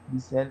 Giselle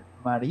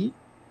Marie,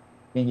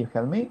 can you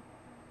help me?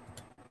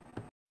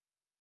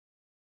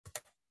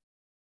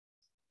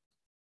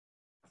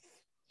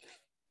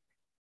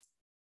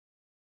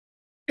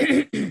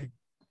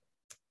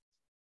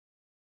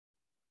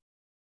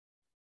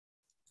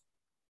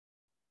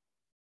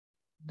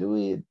 Do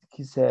it,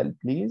 Giselle,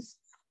 please.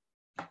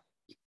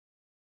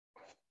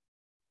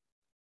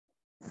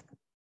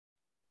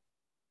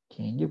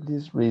 Can you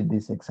please read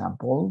these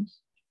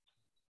examples?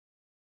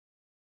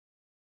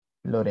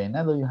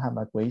 Lorena, do you have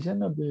a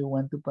question or do you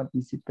want to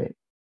participate?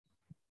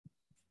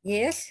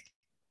 Yes.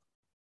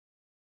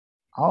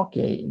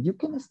 Okay, you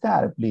can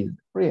start, please.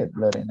 Read,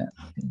 Lorena.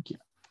 Thank you.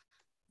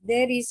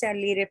 There is a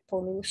little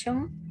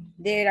pollution.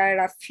 There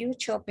are a few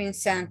shopping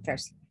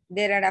centers.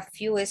 There are a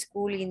few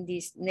schools in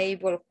this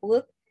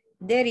neighborhood.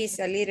 There is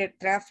a little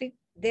traffic.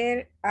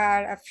 There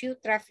are a few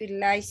traffic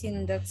lights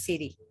in the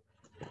city.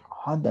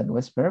 Oh, that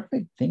was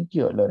perfect. Thank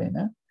you,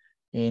 Lorena.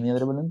 Any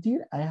other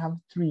volunteer? I have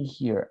 3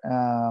 here.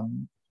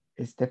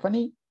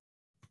 Stephanie?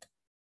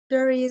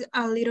 There is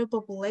a little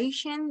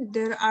population.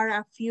 There are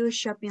a few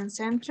shopping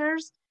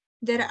centers.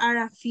 There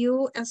are a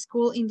few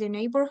schools in the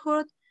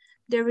neighborhood.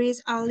 There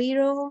is a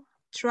little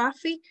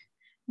traffic.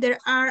 There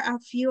are a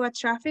few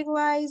traffic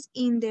lights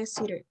in the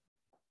city.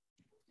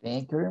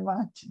 Thank you very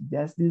much.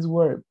 Just this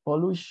word,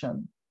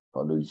 pollution,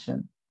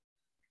 pollution.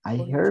 I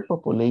heard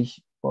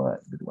population,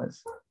 but it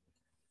was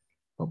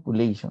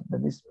population.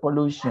 That is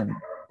pollution.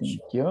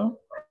 Thank you.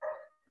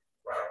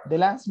 The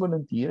last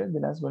volunteer,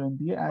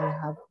 I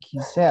have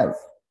Giselle.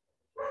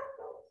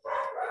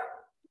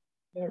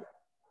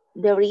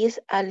 There is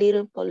a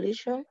little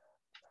pollution.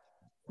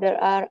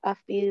 There are a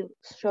few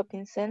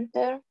shopping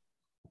centers.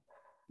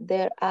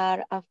 There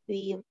are a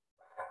few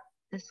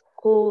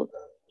schools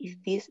in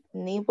this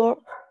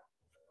neighborhood.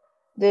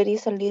 There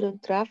is a little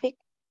traffic.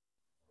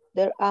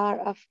 There are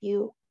a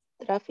few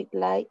traffic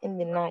lights in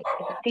the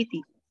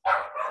city.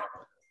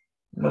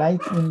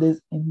 Lights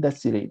in the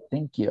city.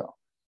 Thank you.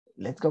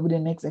 Let's go with the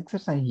next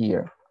exercise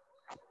here.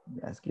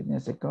 Just give me a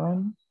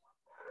second.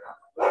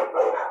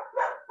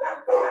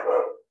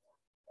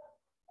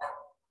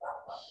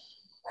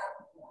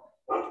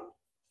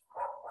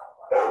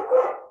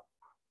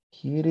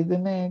 Here is the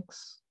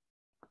next.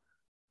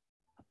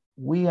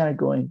 We are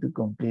going to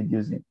complete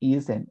using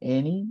is and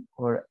any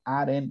or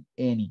aren't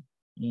any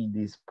in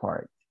this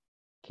part.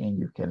 Can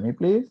you help me,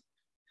 please,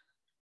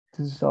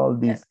 to solve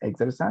this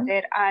exercise?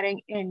 There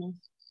aren't any.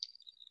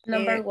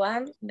 Number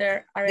 1,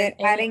 there aren't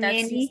any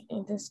taxis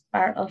in this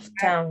part of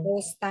town.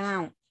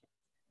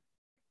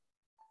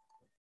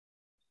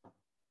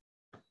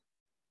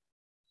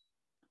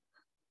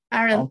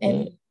 Aren't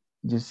any.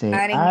 You say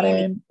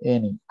aren't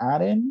any.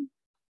 Aren't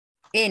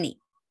any.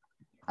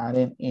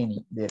 Aren't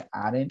any. There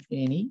aren't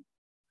any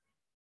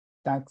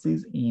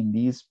taxis in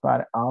this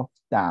part of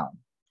town.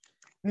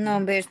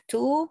 Number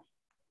 2,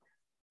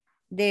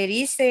 there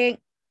isn't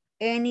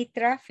any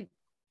traffic.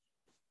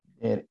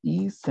 There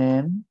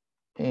isn't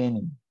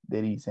any.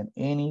 There isn't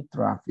any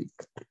traffic.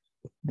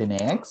 The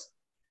next.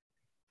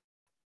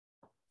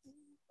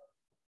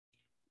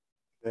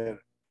 There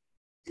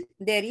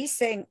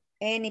isn't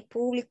any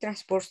public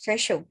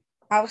transportation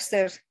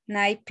after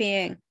 9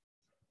 p.m.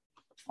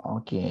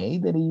 Okay,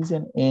 there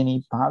isn't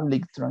any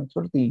public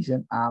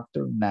transportation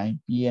after 9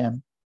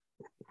 p.m.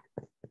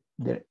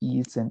 There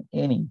isn't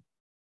any.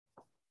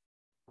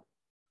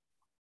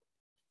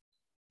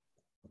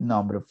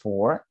 Number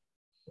 4.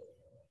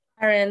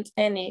 Aren't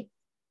any.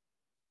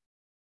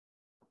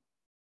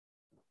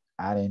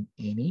 Aren't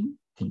any.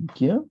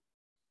 Thank you.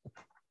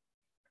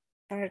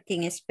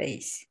 Parking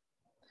space.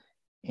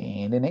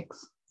 And the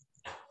next.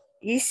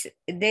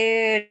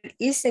 There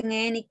isn't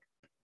any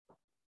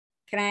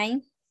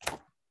crime.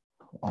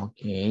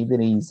 Okay,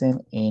 there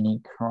isn't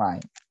any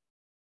crime.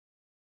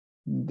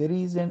 There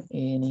isn't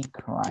any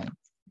crime.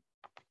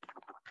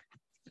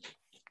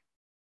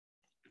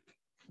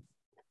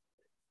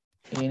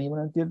 Any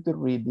volunteer to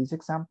read these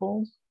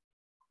examples?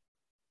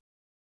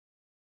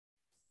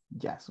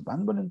 Yes,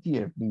 one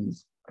volunteer,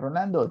 please.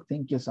 Rolando,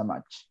 thank you so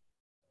much.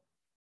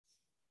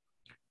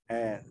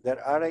 There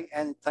aren't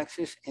any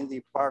taxis in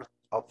the part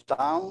of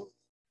town.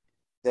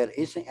 There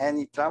isn't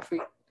any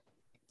traffic.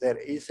 There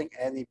isn't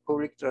any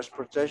public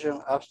transportation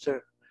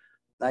after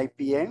 9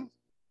 p.m.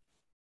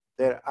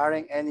 There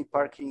aren't any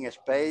parking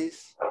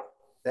space.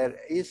 There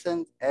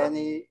isn't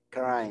any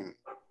crime.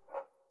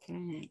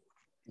 Thank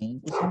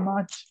you so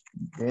much.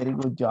 Very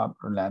good job,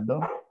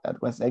 Rolando.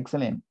 That was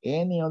excellent.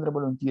 Any other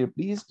volunteer,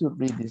 please, to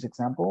read this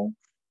example?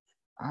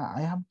 I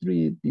have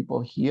 3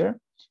 people here.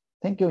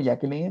 Thank you,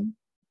 Jacqueline.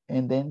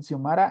 And then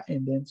Xiomara,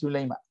 and then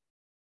Zuleima.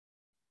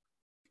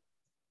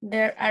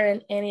 There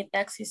aren't any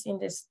taxis in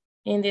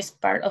this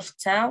part of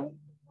town.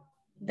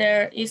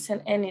 There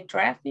isn't any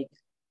traffic.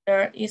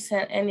 There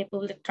isn't any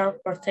public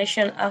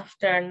transportation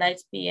after 9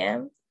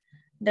 p.m.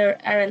 There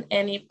aren't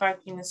any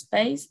parking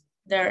space.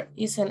 There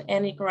isn't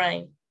any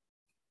crime.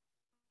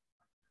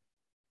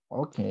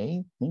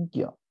 Okay, thank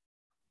you.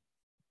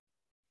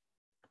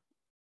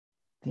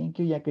 Thank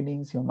you,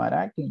 Jacqueline.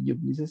 Xiomara, can you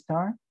please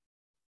start?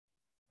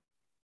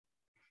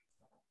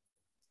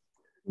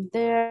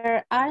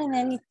 There aren't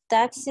any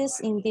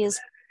taxis in this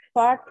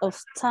part of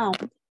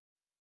town.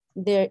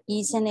 There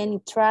isn't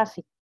any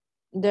traffic.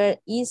 There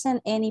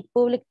isn't any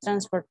public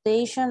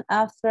transportation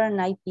after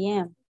 9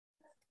 p.m.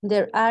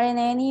 There aren't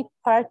any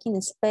parking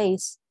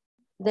space.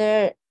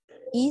 There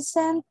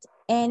isn't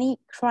any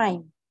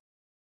crime.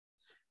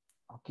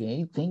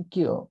 Okay, thank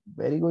you.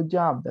 Very good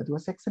job. That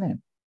was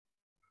excellent.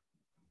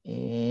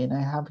 And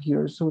I have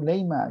here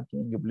Zuleima.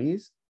 Can you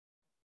please?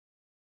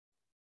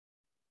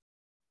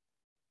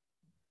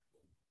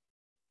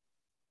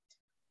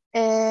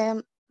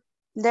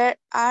 There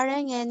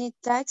aren't any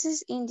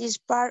taxis in this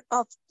part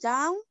of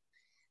town.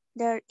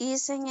 There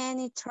isn't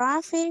any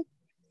traffic.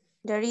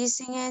 There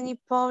isn't any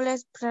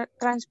public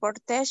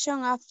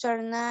transportation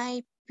after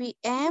 9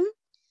 p.m.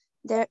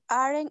 There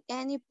aren't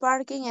any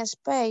parking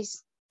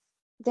space.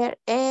 There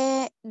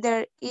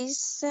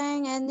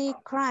isn't any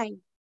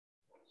crime.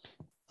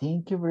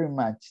 Thank you very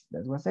much.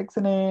 That was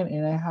excellent.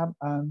 And I have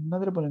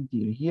another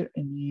volunteer here,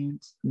 and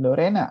it's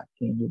Lorena.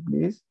 Can you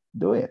please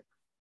do it?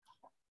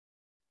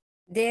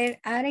 There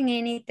aren't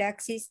any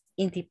taxis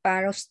in the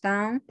part of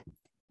town.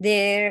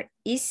 There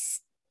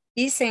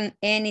isn't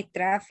any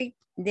traffic.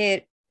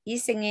 There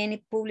isn't any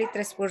public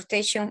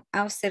transportation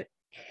after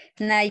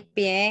 9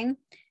 p.m.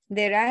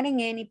 There aren't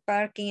any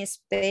parking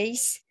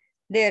space.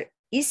 There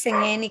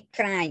isn't any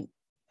crime.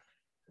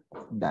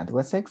 That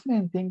was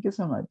excellent. Thank you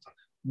so much.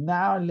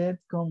 Now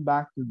let's come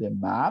back to the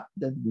map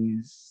that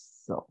we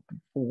saw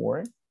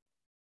before.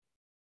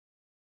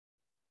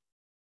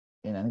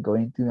 And I'm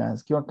going to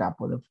ask you a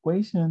couple of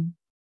questions.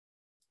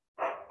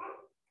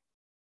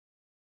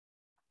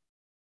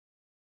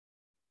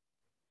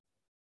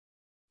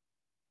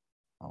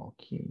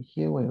 Okay,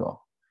 here we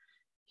go.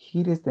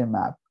 Here is the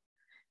map.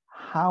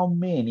 How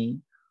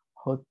many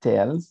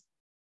hotels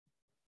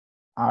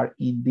are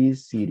in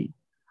this city?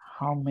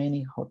 How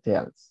many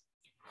hotels?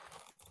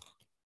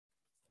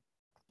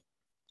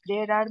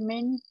 There are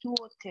many 2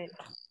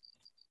 hotels.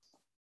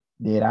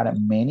 There are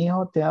many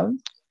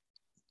hotels?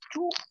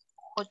 2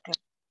 hotels.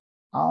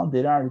 Oh,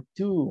 there are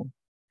 2.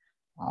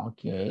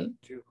 Okay.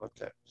 2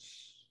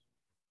 hotels.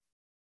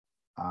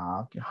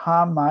 Okay.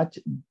 How much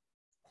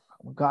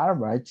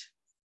garbage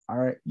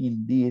are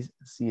in this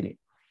city?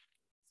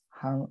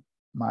 How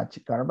much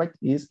garbage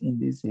is in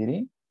this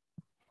city?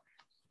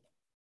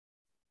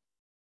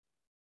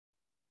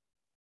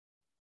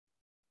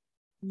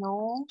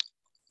 No,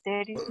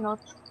 there is not.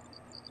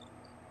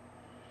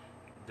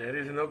 There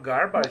is no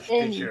garbage,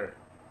 teacher.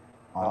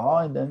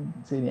 Oh, then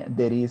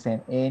there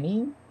isn't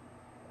any,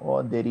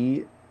 or there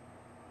is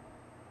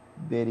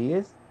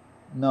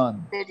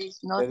none. There is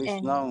not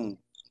any. None.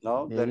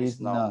 No, there is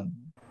none.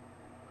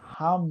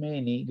 How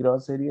many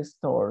grocery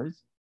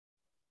stores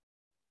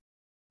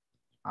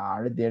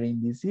are there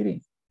in the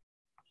city?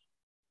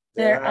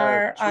 There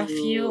are a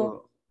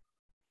few.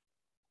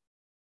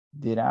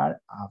 There are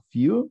a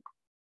few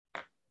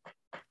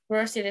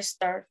grocery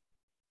stores.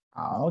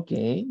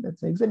 Okay,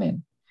 that's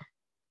excellent.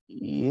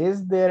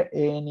 Is there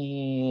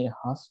any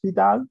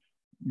hospital?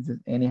 Is there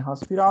any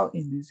hospital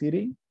in the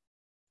city?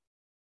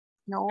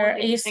 No, there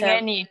isn't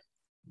any.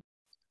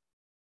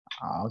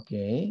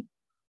 Okay.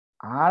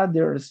 Are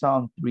there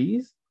some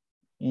trees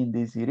in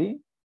the city?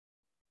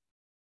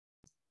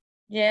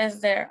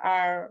 Yes, there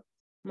are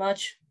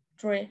much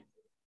trees.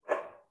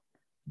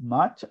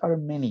 Much or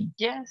many?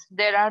 Yes,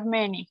 there are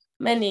many.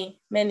 Many.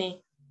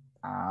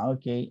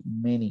 Okay,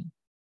 many.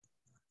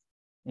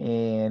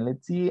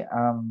 Let's see.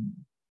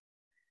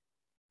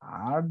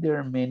 Are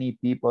there many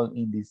people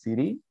in the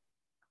city?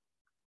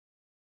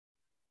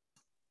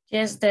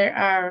 Yes, there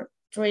are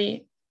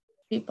 3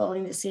 people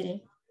in the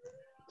city.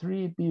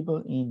 3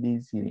 people in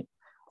this city.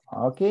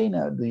 Okay,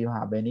 now do you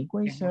have any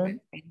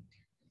question?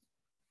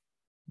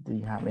 Do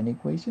you have any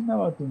question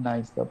about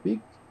tonight's topic?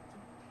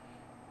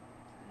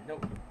 No.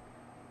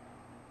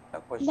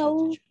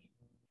 No.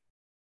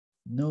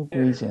 No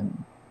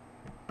question.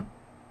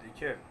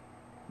 Teacher.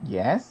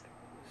 Yes?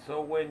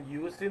 So when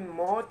using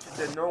much,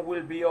 the noun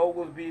will be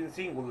always be in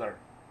singular.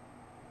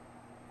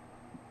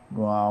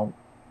 Well,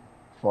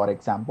 for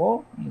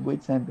example, in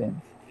which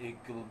sentence?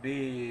 It could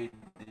be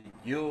the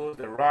use,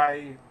 the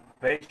right,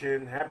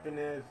 patient,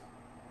 happiness.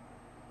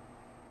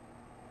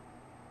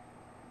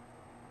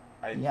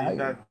 I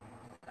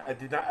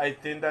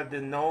think that the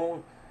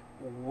noun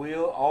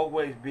will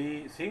always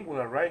be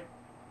singular, right?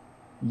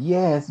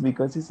 Yes,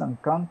 because it's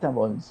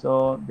uncountable.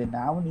 So the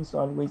noun is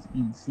always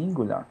in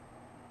singular.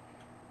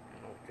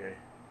 Okay,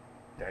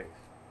 thanks.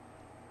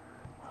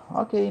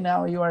 Okay,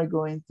 now you are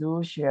going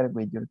to share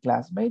with your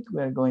classmates.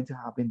 We are going to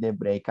have in the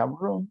breakout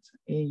rooms,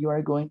 and you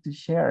are going to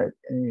share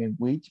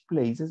which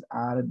places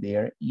are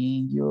there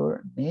in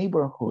your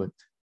neighborhood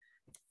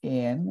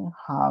and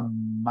how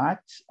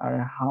much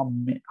or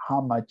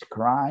how much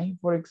crime,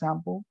 for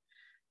example.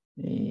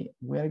 We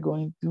are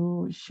going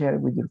to share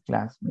with your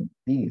classmates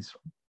this.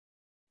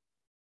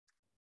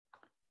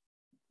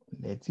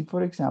 Let's see,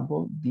 for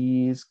example,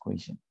 this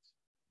question.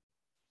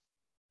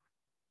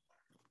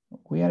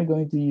 We are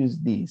going to use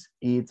this.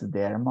 Is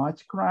there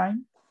much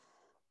crime?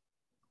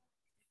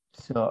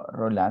 So,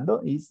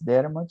 Rolando, is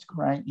there much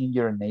crime in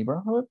your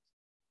neighborhood?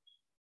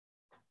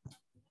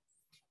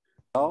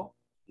 No,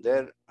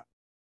 there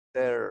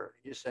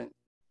isn't.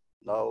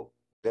 No,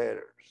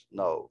 there's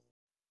no.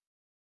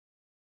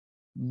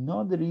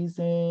 No, there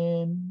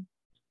isn't.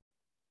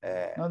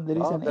 No, there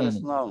isn't there's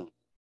any. none.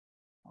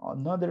 Oh,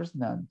 no, there's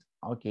none.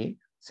 Okay.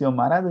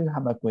 Xiomara, do you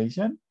have a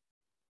question?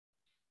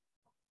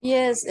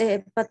 Yes,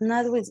 but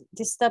not with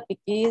this topic.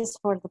 It is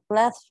for the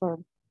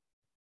platform.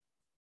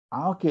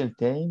 Okay,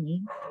 tell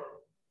me.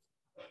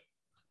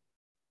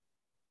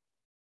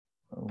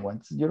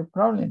 What's your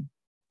problem?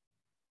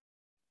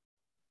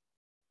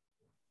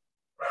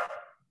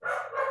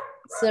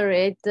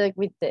 Sorry, I talk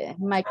with the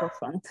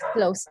microphone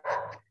close.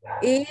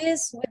 It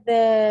is with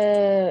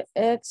the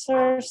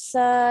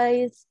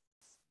exercise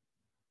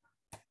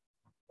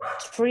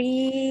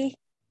 3.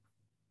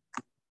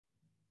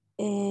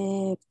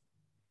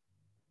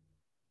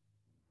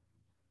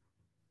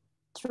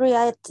 3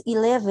 at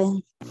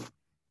 11.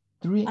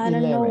 3:11. I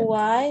don't know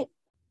why.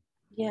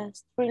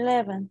 Yes,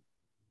 3:11.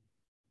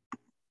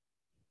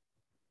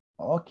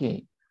 Ok.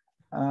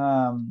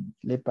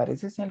 ¿Le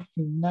parece si al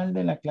final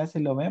de la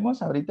clase lo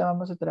vemos? Ahorita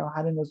vamos a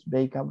trabajar en los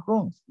breakout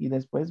rooms y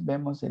después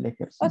vemos el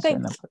ejercicio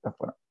en la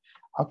plataforma.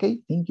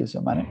 Okay, thank you,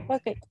 Xiomara.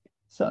 Okay.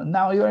 So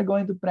now you are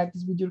going to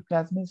practice with your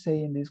classmates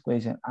saying this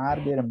question. Are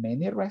there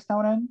many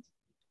restaurants?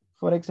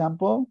 For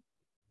example,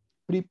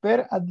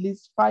 prepare at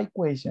least 5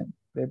 questions.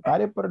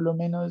 Prepare por lo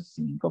menos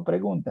 5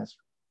 preguntas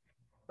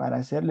para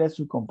hacerle a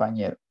su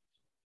compañero.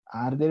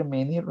 Are there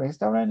many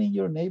restaurants in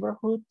your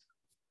neighborhood?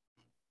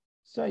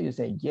 So you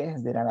say,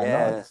 yes, there are a lot.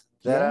 Yes,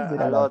 there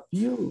are a lot.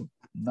 Few.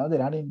 No,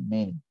 there aren't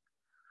many.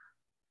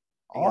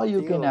 Or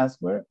you can ask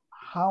for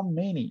how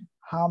many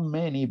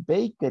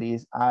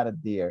bakeries are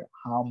there?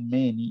 How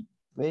many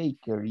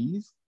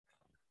bakeries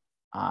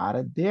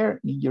are there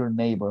in your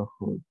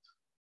neighborhood?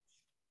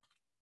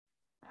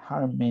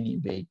 How many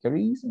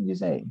bakeries? And you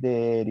say,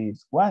 there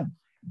is 1,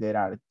 there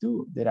are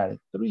 2, there are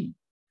 3.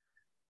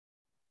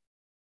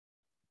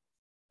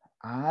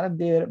 Are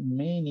there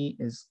many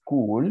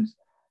schools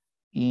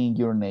in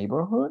your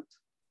neighborhood?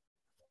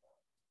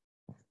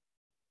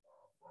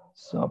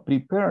 So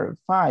prepare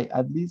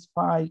at least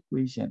 5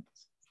 questions.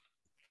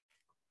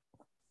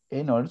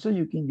 And also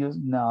you can use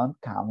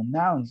non-count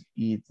nouns.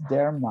 Is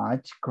there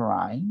much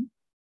crime?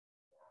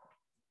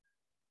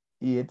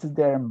 Is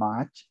there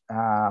much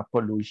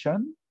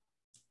pollution?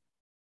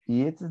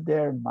 Is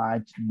there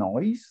much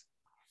noise?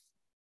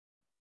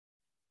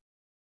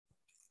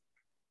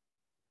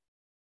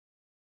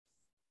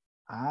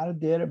 Are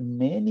there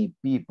many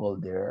people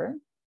there?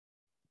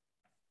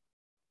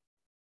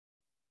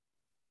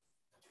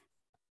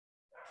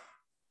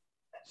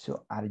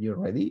 So are you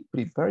ready?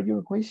 Prepare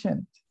your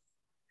questions.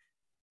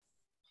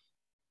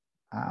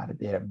 Are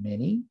there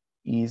many?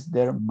 Is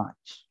there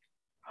much?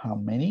 How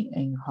many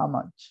and how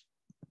much?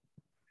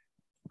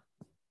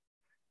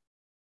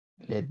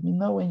 Let me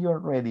know when you're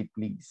ready,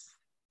 please.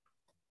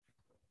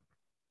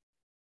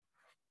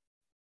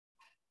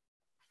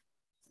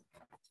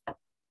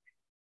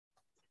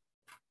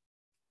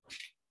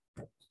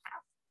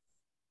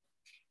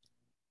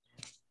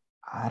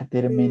 Are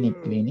there many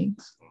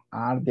clinics?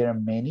 Are there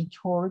many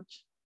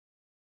churches?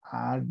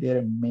 Are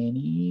there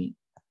many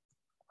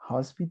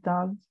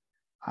hospitals?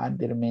 Are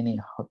there many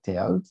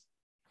hotels?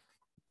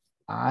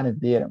 Are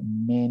there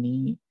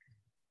many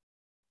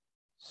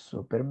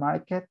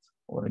supermarkets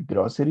or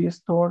grocery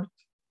stores?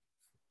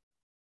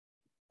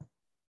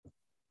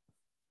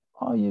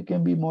 Or you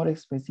can be more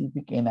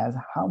specific and ask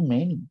how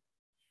many?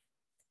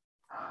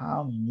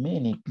 How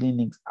many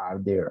clinics are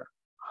there?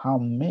 How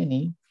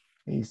many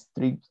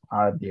streets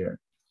are there?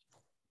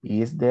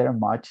 Is there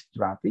much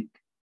traffic?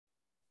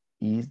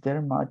 Is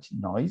there much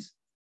noise?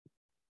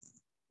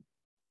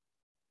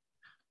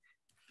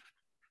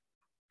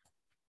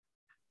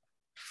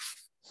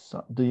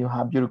 So do you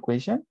have your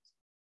question?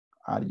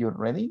 Are you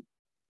ready?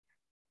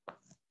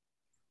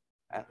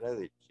 I'm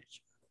ready,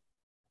 teacher.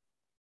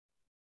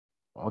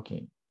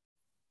 Okay.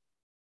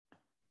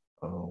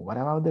 What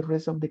about the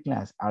rest of the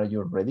class? Are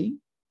you ready?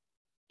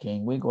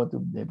 Can we go to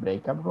the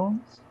breakout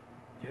rooms?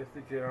 Yes,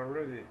 teacher, I'm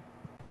ready.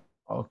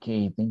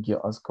 Okay, thank you,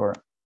 Oscar.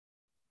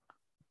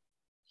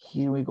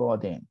 Here we go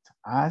then.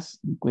 Ask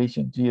the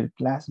question to your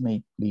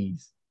classmate,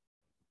 please.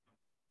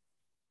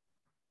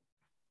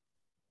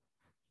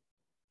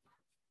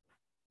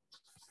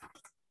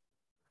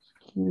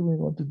 Here we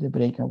go to the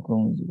breakout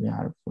rooms. We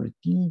are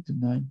 14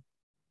 tonight.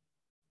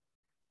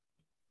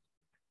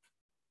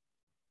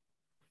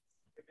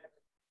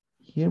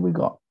 Here we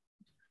go.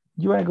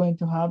 You are going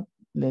to have,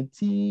 let's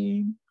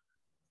see,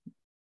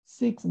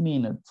 6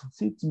 minutes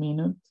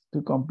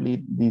to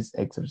complete this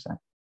exercise.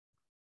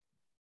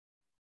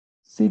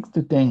 6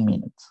 to 10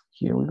 minutes.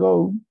 Here we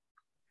go.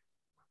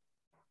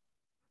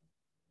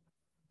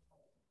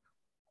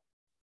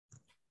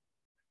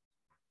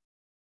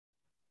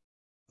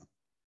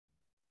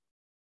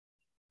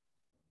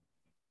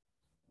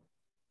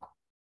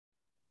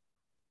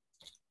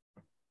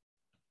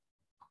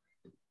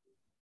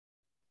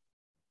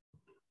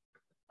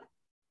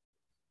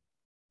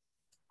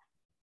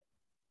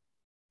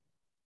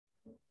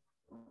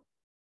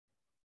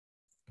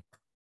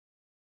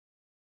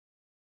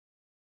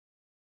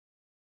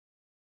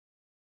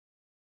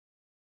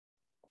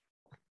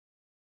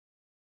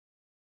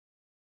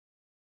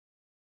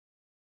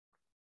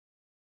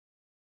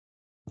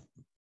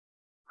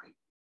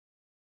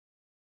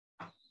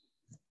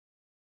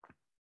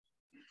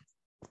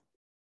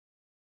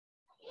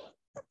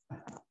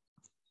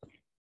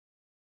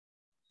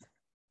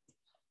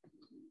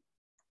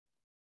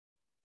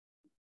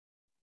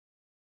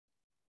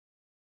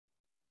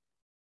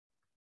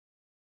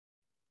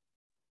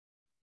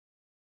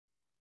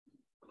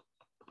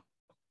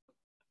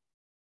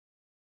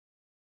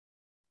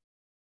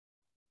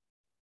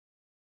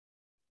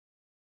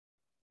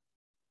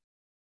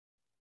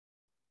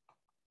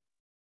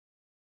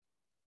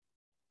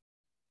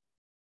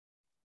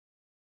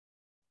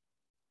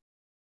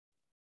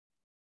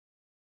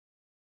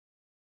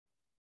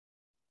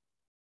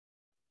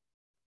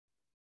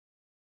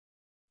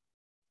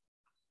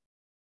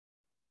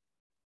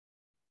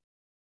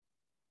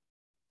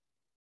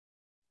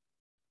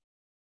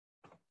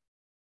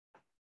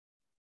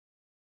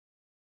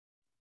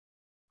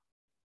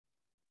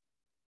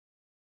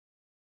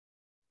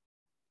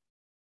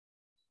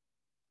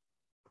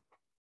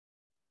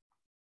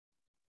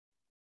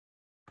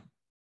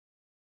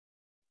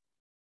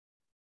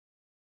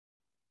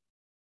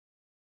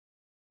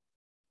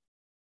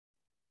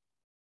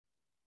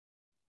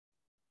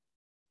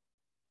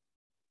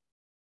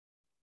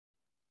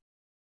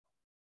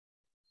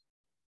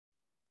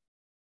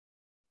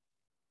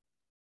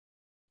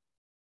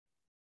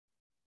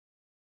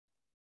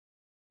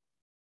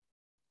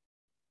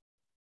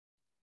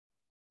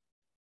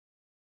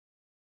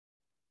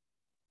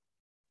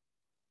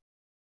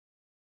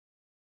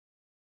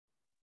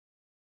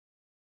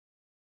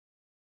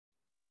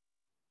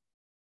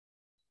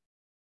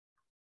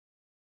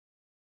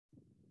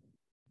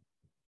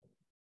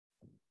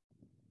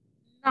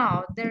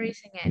 No, there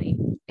isn't any.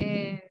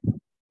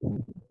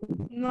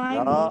 No hay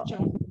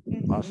mucho.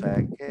 O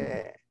sea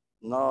que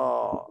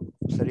no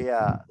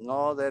sería,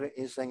 no there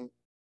isn't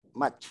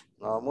much,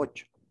 no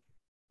mucho.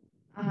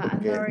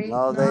 Porque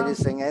no there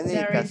isn't any,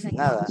 casi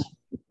nada.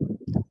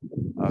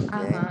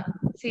 Okay.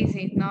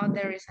 Sí, no,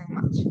 there isn't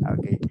much.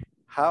 Okay.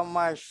 How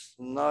much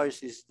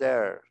noise is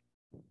there?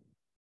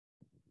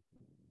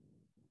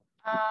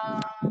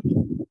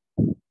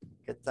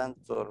 ¿Qué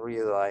tanto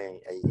ruido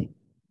hay ahí?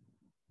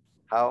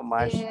 How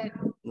much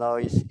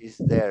noise is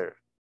there?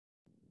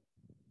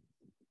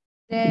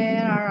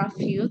 There are a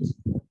few.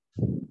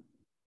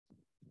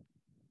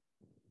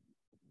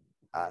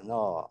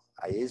 No,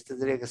 ahí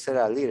tendría que ser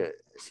a little.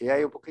 Si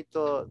hay un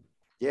poquito,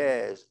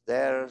 yes,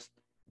 there's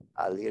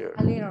a little.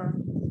 A little.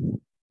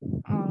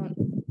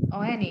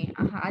 O any,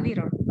 a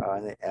little.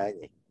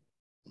 Any.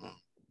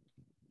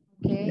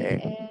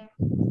 Okay.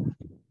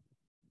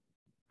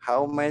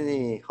 How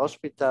many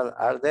hospitals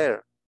are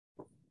there?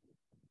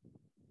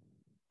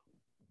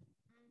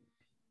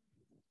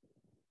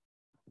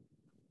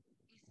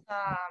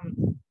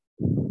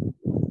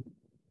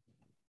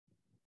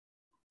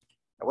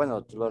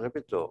 Bueno, te lo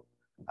repito.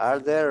 Are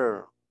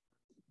there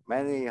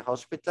many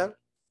hospitals?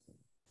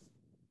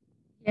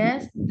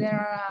 Yes, there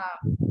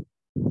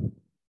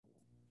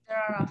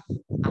are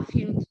a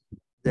few.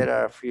 There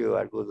are a few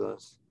good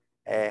ones.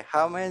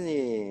 How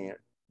many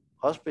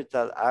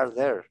hospitals are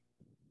there?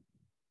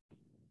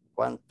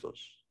 ¿Cuántos?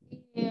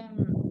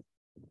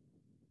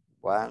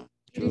 One,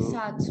 two. It is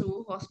a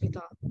two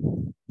hospital.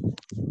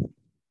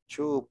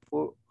 Two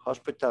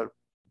hospital,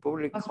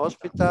 public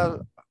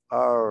hospital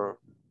or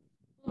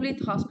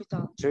public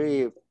hospital.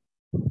 Three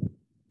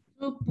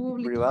Two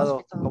public privado.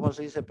 hospital. ¿Cómo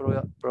se dice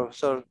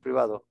profesor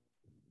privado?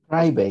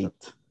 Private.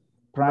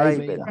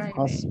 Private Private.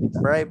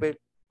 hospital.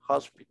 Private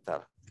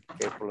hospital.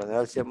 Que por lo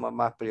general se llaman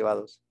más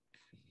privados.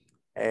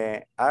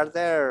 Are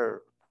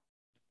there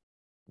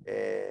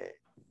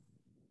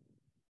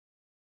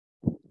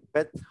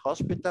pet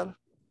hospital?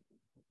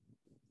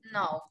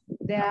 No,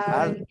 there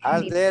are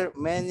Are there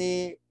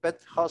many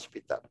pet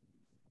hospital?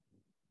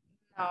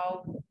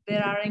 no,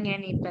 there aren't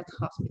any pet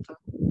hospital.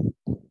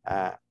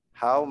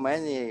 How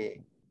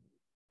many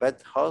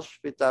pet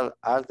hospital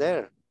are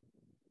there?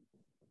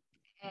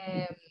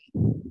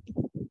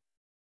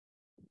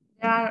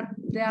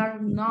 There are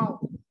no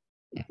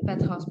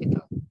pet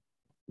hospital.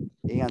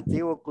 In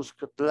Antiguo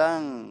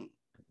Cuscatlán,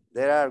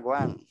 there are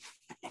one.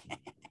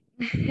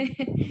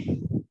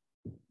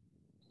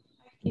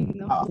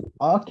 No.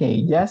 Okay,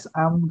 yes,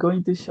 I'm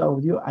going to show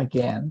you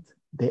again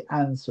the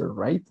answer,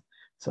 right?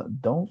 So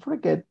don't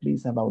forget,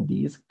 please, about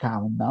these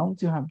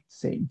countdowns. You have to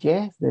say,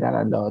 yes, there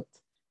are a lot.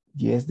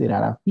 Yes, there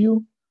are a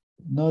few.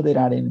 No, there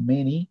aren't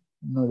many.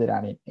 No, there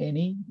aren't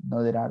any.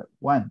 No, there are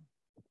one.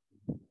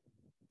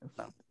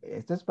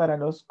 Esto es para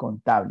los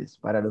contables.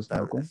 Para los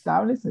no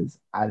contables es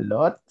a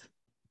lot,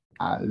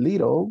 a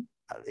little.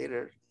 A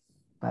little.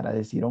 Para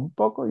decir un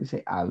poco,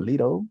 dice a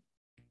little.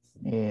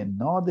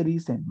 No, there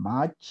isn't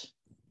much.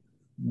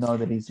 No,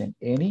 there isn't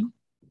any.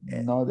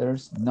 No,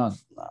 there's none.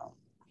 No.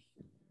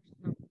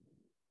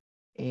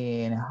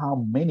 And how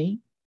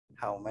many?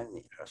 How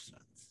many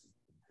restaurants?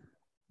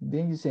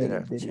 Then you say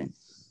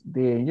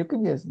there you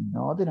can just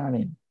no, there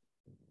aren't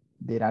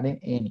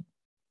any.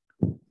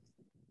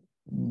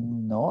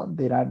 No,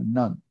 there are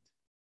none.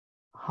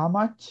 How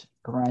much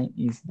crime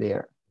is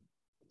there?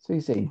 So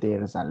you say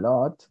there's a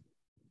lot,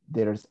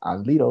 there's a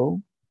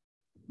little,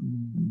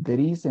 there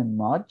isn't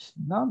much.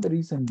 No, there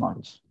isn't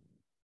much.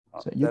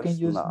 So you can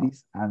use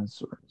these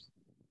answers.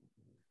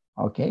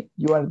 Okay,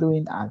 you are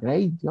doing a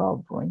great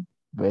job, right?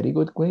 Very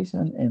good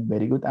question and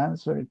very good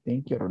answer.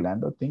 Thank you,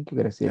 Rolando. Thank you,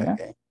 Graciela.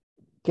 Okay.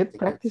 Keep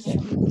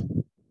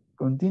practicing.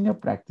 Continue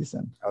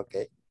practicing.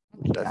 Okay.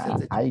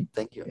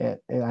 Thank you.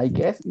 I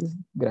guess it's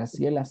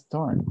Graciela's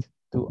turn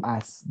to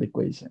ask the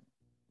question.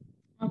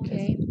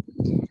 Okay.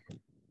 Yes.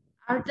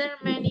 Are there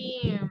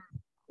many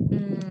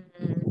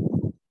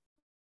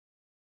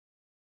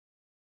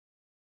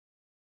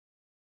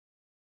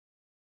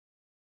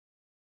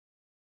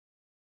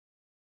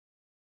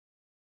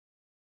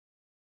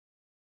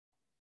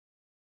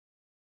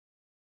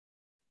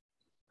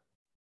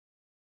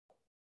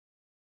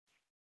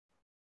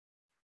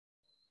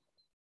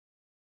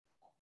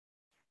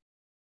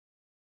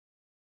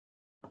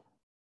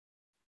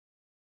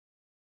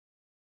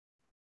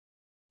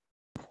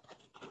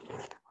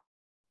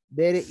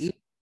There is.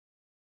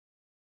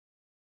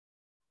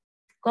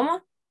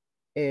 ¿Cómo?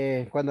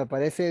 Cuando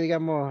aparece,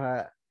 digamos,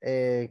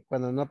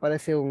 cuando no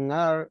aparece un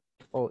R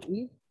o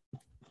I,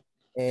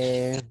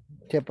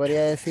 se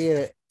podría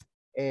decir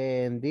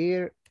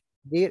there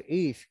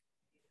is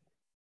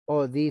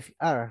o these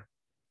are.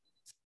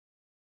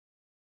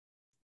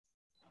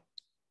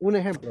 Un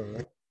ejemplo, ¿no?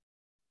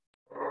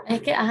 Es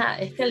que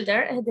el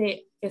there es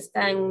de que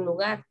está en un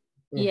lugar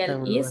y Está el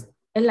en un is lugar.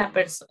 es la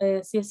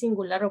persona, si es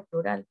singular o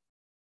plural.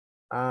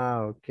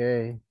 Ah, ok.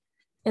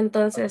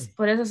 Entonces,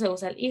 por eso se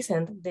usa el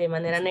isn't de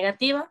manera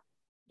negativa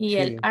y Sí.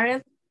 el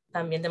aren't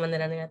también de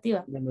manera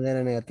negativa. De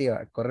manera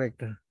negativa,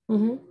 correcto.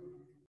 Ujú.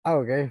 Ah,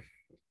 ok.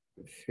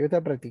 Sí,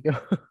 usted practicó.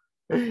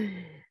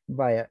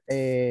 Vaya.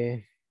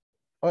 Le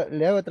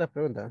hago otras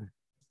preguntas.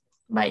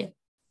 Vaya.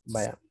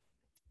 Vaya.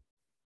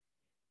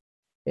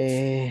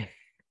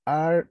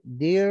 Are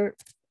there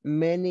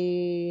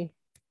many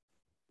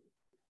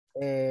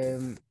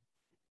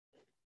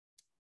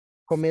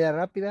comida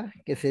rápida?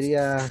 Que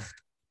sería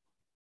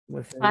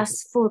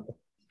Fast food.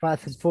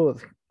 Fast food.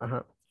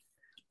 Ajá.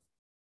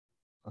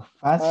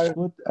 Fast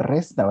food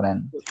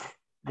restaurant.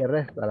 De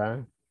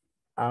restaurant.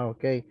 Ah,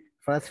 ok.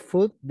 Fast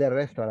food de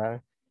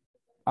restaurant.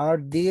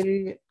 Are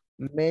there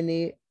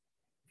many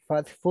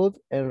fast food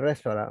and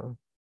restaurant?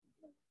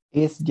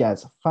 It's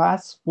just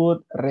fast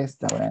food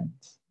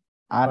restaurants.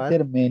 Are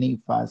there many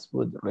fast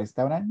food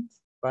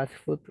restaurants? Fast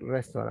food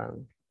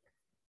restaurant.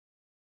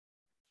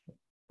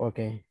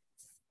 Okay.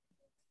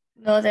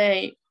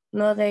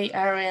 No, they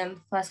aren't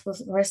fast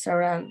food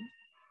restaurant.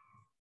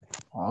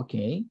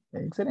 Okay,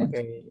 excellent.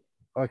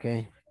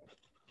 Okay.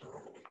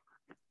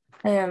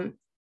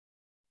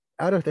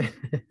 Ahora usted,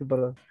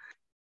 perdón.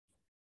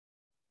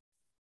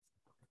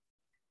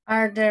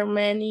 Are there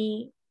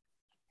many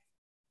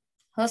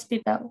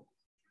hospitals?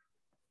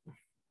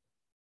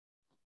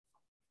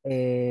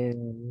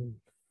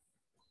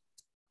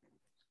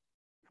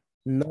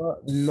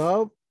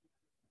 No,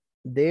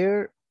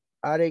 there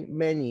aren't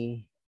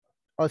many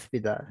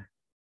hospitals.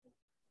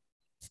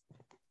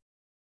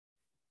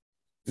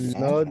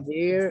 No,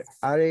 there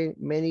aren't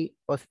many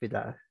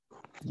hospitals.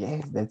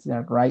 Yes, that's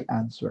the right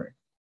answer.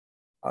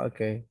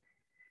 Okay.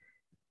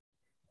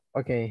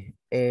 Okay.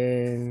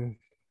 And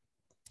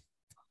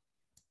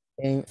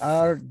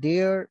are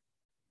there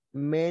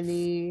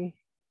many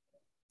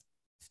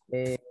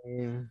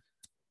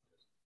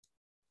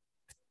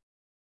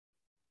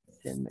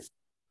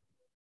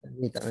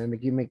Permítame,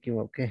 aquí me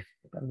equivoqué,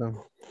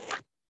 perdón.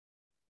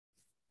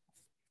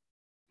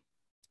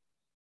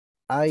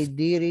 I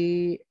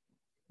did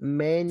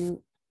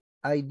many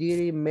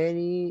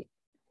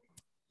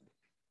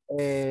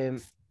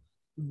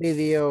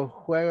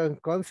videojuegos en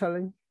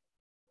console.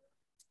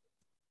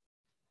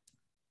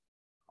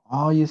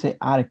 Oh, you say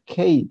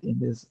arcade in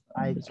this.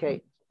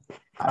 Arcade.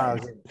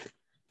 Okay.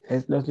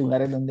 Es los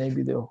lugares donde hay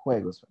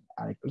videojuegos.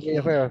 Arcade.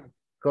 Videojuegos,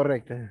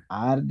 correcto.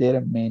 Are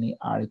there many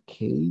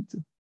arcades?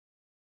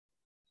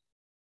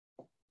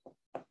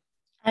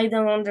 I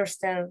don't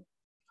understand.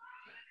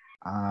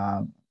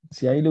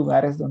 Si hay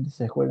lugares donde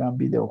se juegan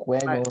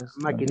videojuegos,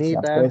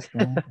 maquinitas.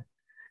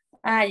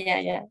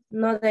 Yeah.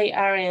 No, they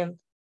aren't.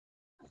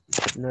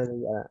 No,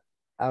 they are.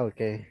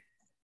 Okay.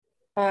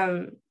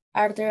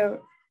 Are there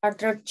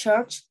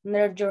church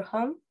near your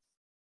home?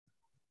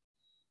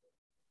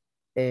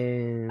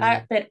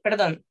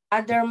 Perdón.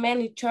 Are there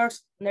many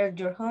churches near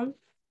your home?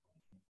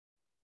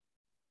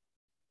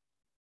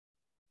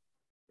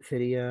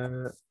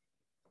 Sería.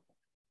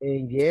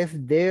 Yes,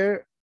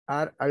 there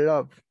are a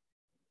lot.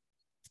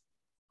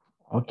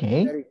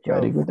 Okay,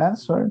 very good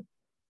answer.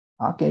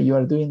 Okay, you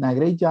are doing a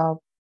great job.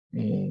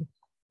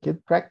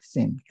 Keep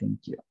practicing.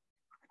 Thank you.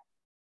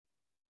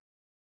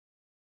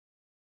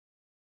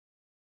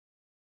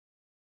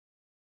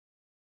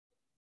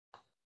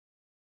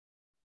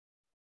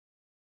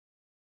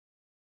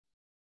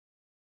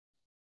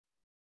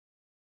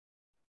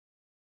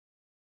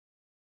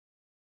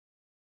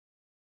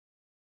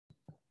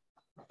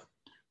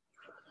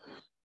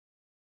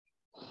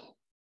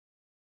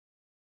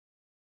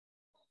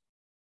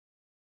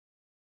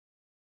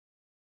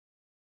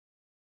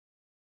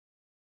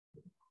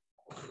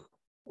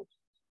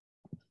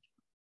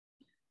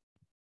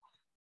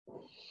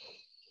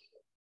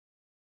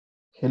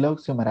 Hello,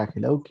 Xiomara.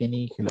 Hello,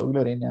 Kenny. Hello,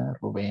 Lorena,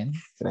 Rubén,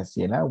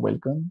 Graciela.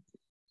 Welcome.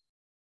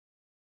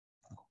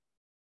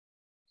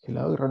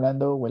 Hello,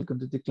 Rolando. Welcome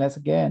to the class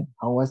again.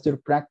 How was your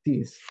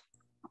practice?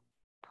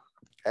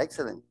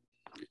 Excellent.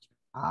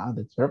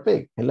 That's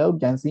perfect. Hello,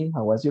 Jancy.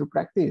 How was your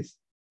practice?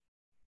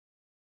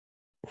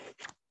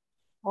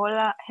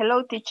 Hola.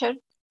 Hello, teacher.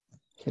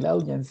 Hello,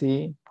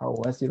 Jancy. How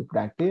was your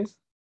practice?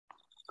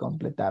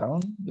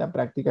 ¿Completaron la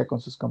práctica con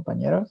sus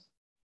compañeros?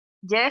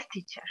 Yes,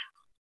 teacher.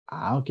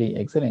 Okay,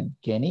 excellent.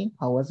 Kenny,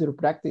 how was your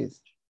practice?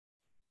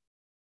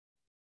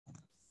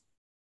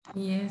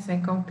 Yes, I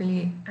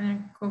complete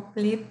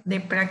the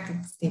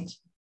practice,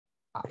 teacher.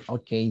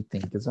 Okay,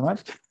 thank you so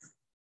much.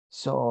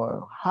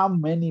 So, how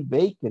many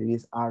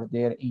bakeries are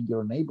there in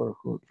your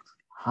neighborhood?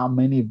 How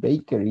many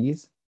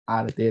bakeries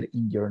are there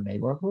in your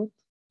neighborhood?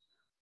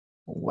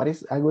 What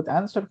is a good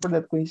answer for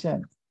that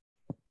question?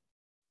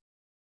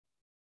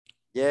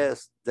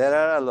 Yes, there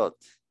are a lot.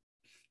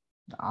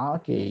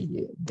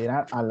 Okay, there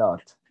are a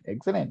lot.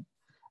 Excellent.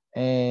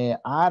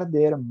 Are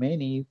there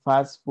many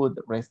fast food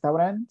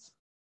restaurants?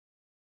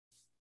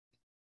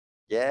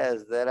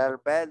 Yes, there are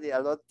many, a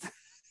lot.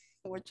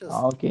 Muchos.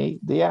 Okay,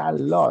 there are a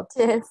lot.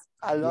 Yes.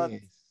 A lot.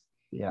 Yes,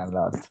 there are a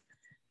lot.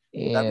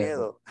 Da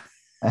miedo.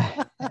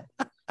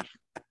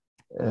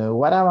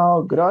 What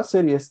about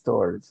grocery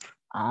stores?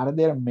 Are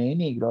there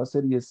many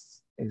grocery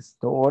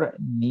stores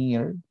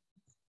near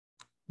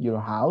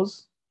your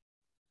house?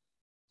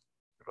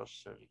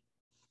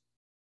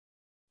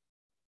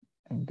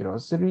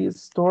 Grocery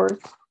stores?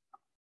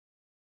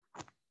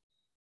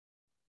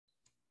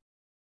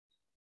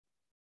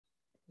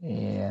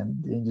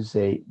 And then you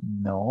say,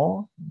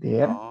 no,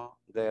 there. No,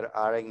 there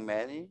aren't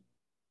many.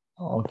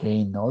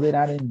 Okay, no, there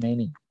aren't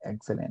many.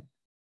 Excellent.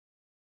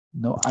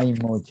 No hay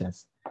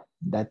muchas.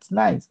 That's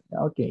nice.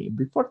 Okay,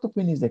 before to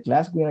finish the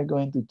class, we are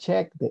going to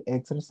check the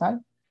exercise.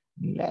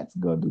 Let's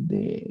go to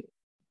the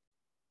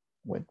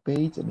web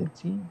page.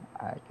 Let's see.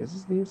 I guess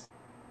it's this.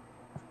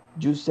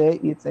 You say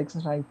it's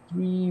exercise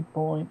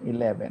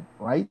 3.11,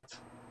 right?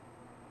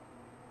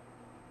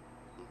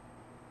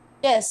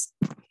 Yes.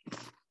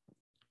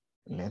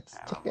 Let's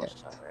check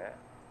it.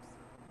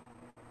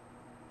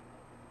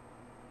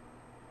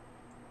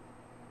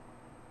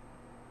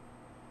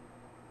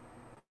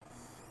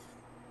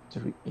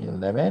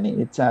 3.11,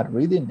 it's a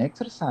reading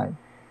exercise.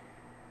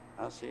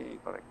 Sí,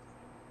 correcto.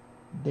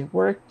 They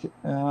work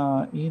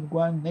in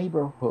one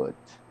neighborhood.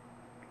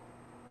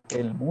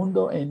 El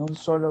mundo en un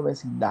solo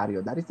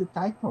vecindario. That is the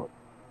title.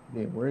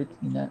 They work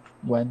in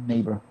one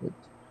neighborhood.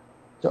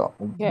 So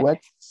yeah.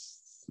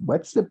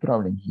 What's the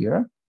problem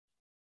here?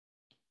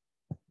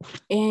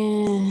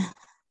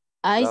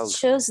 I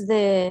chose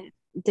the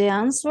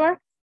answer,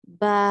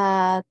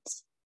 but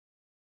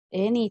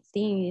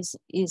anything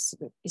is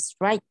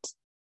right.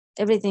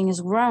 Everything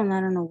is wrong.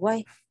 I don't know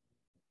why.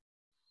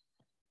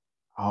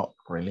 Oh,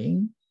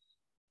 really?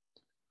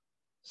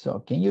 So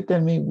can you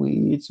tell me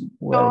which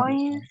were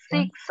showing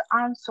 6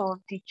 answers,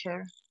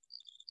 teacher.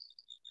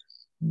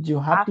 You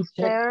have to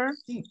check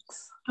 6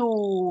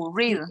 to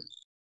read.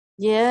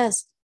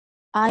 Yes,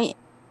 I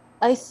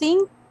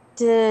think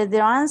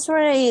the answer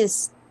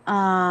is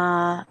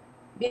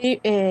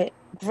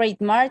great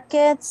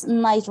markets,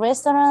 nice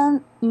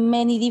restaurant,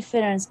 many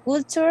different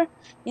culture,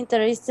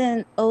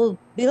 interesting old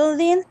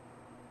building,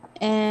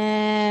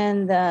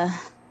 and a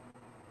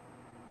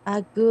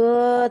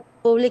good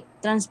public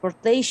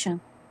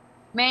transportation.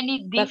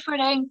 Many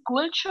different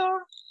culture,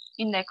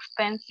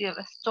 inexpensive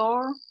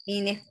store,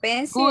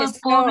 Inexpensive good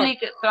store. public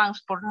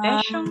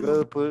transportation,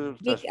 Good public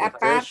Big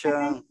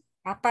transportation.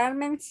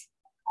 apartments,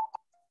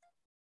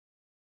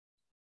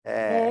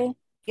 Uh,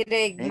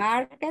 great in-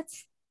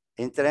 markets,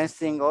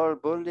 interesting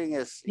old building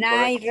is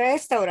nice incorrect.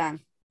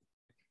 restaurant,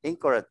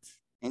 Incorrect.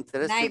 nice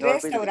Interesting old building.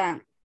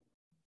 restaurant,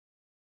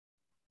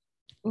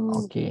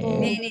 Okay.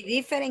 many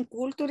different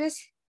cultures,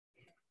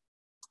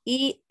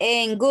 y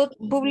en good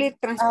public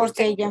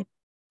transportation.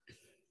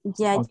 Okay,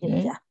 yeah.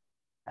 Okay. Yeah.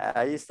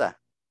 Ahí está.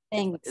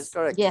 Thanks. It's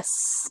correct.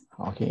 Yes.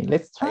 Okay,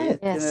 let's try Ahí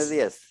it. tiene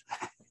 10.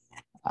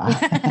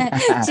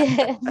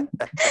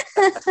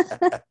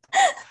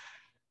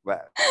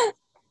 Well,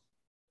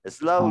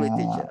 slowly,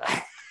 teacher.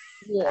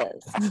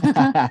 Yes.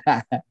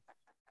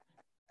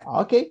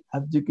 Okay,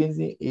 as you can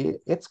see,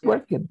 it's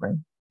working, right?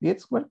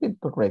 It's working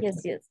correctly.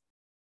 Yes, yes.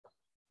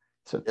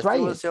 So try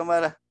it.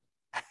 Xiomara.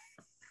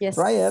 Yes.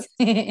 Try it.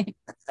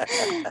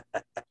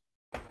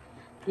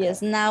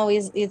 Yes, now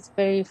it's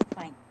very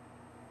fine.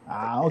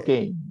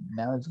 Okay,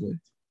 now it's good.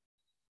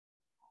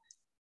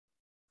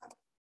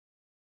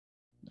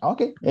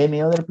 Okay,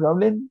 any other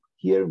problem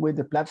here with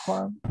the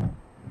platform?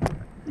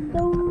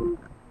 No.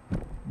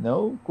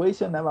 No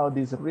question about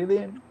this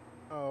reading?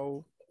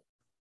 No.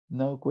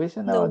 No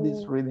question about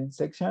this reading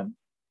section?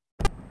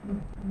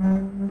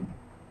 No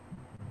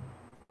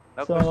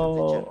question,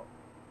 teacher. So,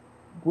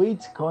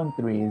 which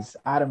countries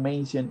are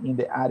mentioned in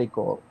the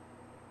article?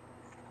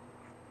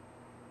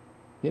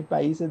 ¿Qué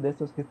países de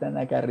estos que están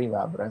acá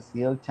arriba?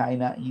 Brasil,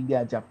 China,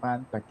 India,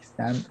 Japan,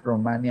 Pakistan,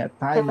 Romania,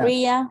 Thailand.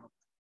 Korea.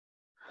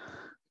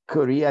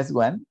 Korea is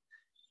one.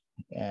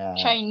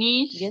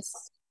 Chinese, Yes.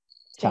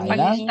 China.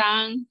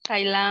 Pakistan,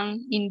 Thailand,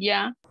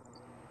 India.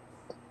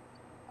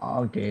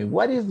 Okay,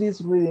 what is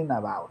this reading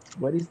about?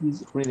 What is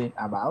this reading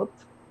about?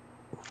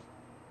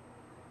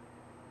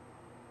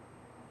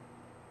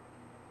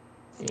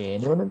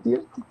 Any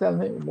volunteer to tell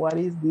me what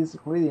is this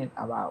reading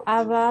about?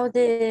 About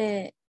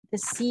the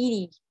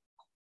city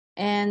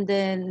and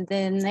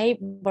the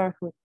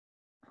neighborhood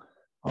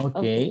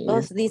Okay,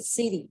 of this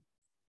city.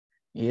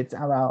 it's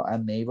about a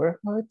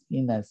neighborhood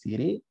in a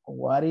city.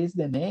 What is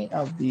the name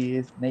of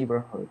this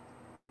neighborhood?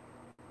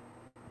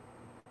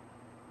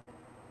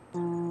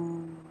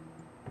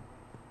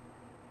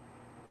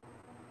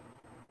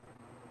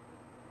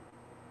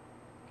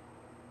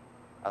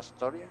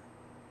 Astoria.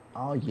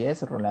 Oh,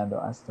 yes, Rolando,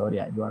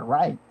 Astoria. You are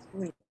right.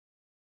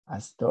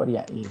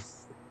 Astoria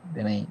is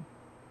the name.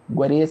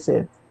 Where is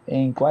it?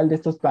 ¿En cuál de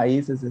estos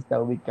países está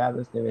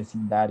ubicado este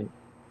vecindario?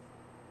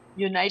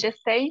 United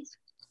States.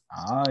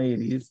 Oh, it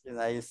is.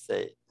 United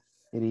States.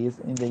 It is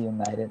in the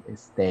United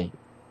States.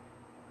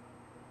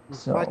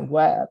 So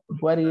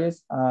what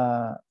is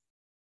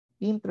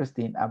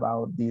interesting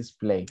about this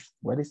place?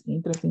 What is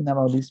interesting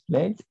about this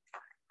place?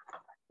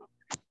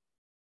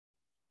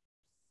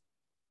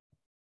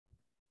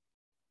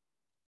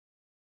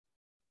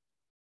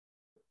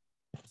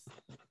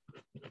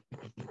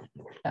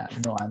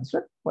 No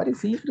answer. What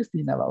is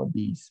interesting about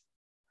this?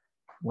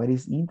 What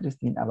is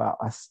interesting about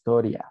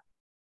Astoria?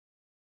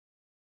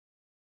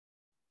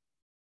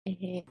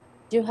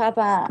 You have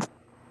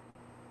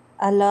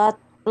a lot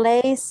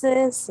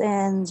places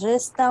and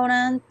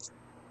restaurants,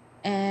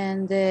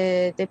 and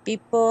the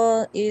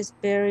people is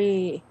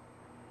very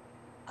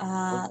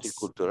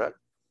multicultural.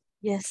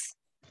 Yes.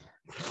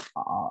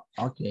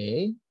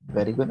 Okay,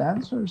 very good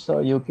answer. So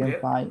you can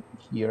find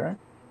here.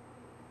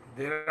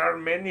 There are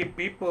many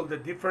people, the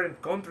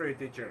different country,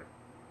 teacher.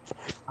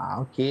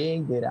 Okay,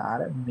 there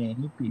are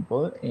many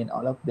people and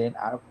all of them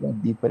are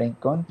from different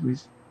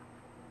countries.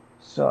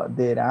 So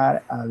there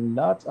are a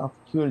lot of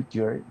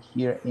culture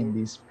here in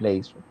this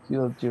place.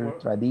 Culture,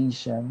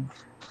 tradition,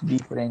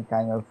 different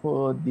kind of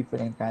food,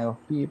 different kind of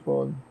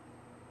people.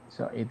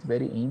 So it's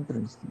very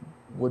interesting.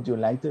 Would you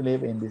like to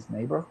live in this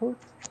neighborhood?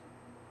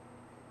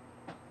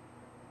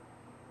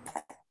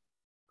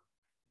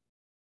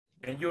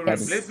 Can you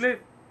repeat, please?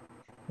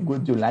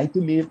 Would you like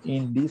to live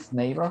in this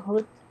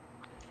neighborhood?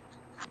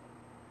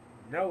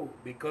 No,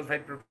 because I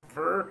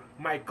prefer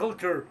my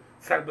culture,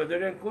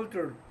 Salvadorian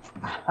culture.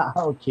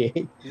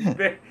 Okay.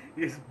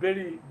 It's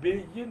very,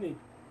 very unique.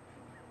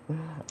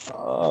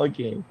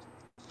 Okay.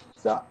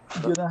 So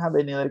you don't have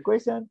any other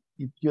question?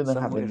 If you don't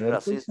have any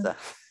other question.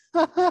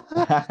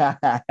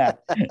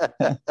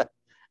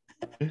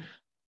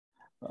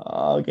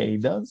 Okay,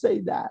 don't say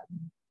that.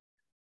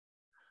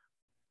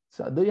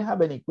 So do you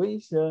have any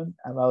question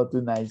about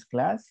tonight's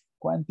class?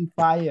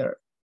 Quantifier.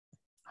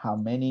 How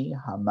many,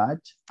 how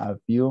much, a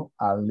few,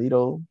 a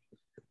little,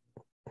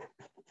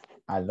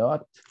 a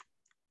lot,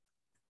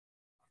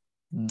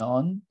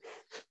 none,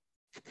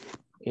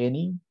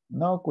 any,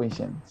 no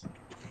questions.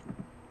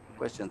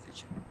 Question,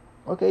 teacher.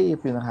 Okay, if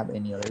you don't have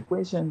any other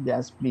question,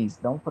 just please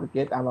don't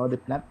forget about the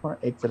platform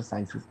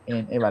exercises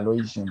and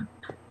evaluation.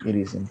 It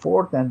is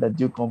important that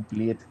you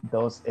complete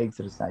those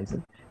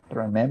exercises.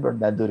 Remember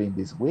that during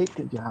this week,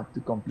 you have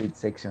to complete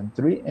section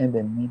 3 and the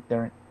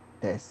midterm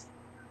test.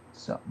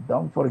 So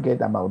don't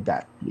forget about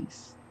that,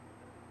 please.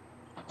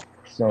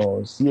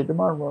 So see you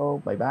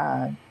tomorrow.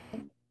 Bye-bye.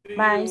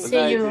 Bye. Good See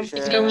night, you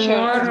teacher.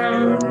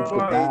 tomorrow.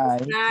 Good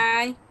night.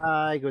 Night.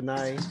 Bye, good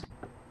night.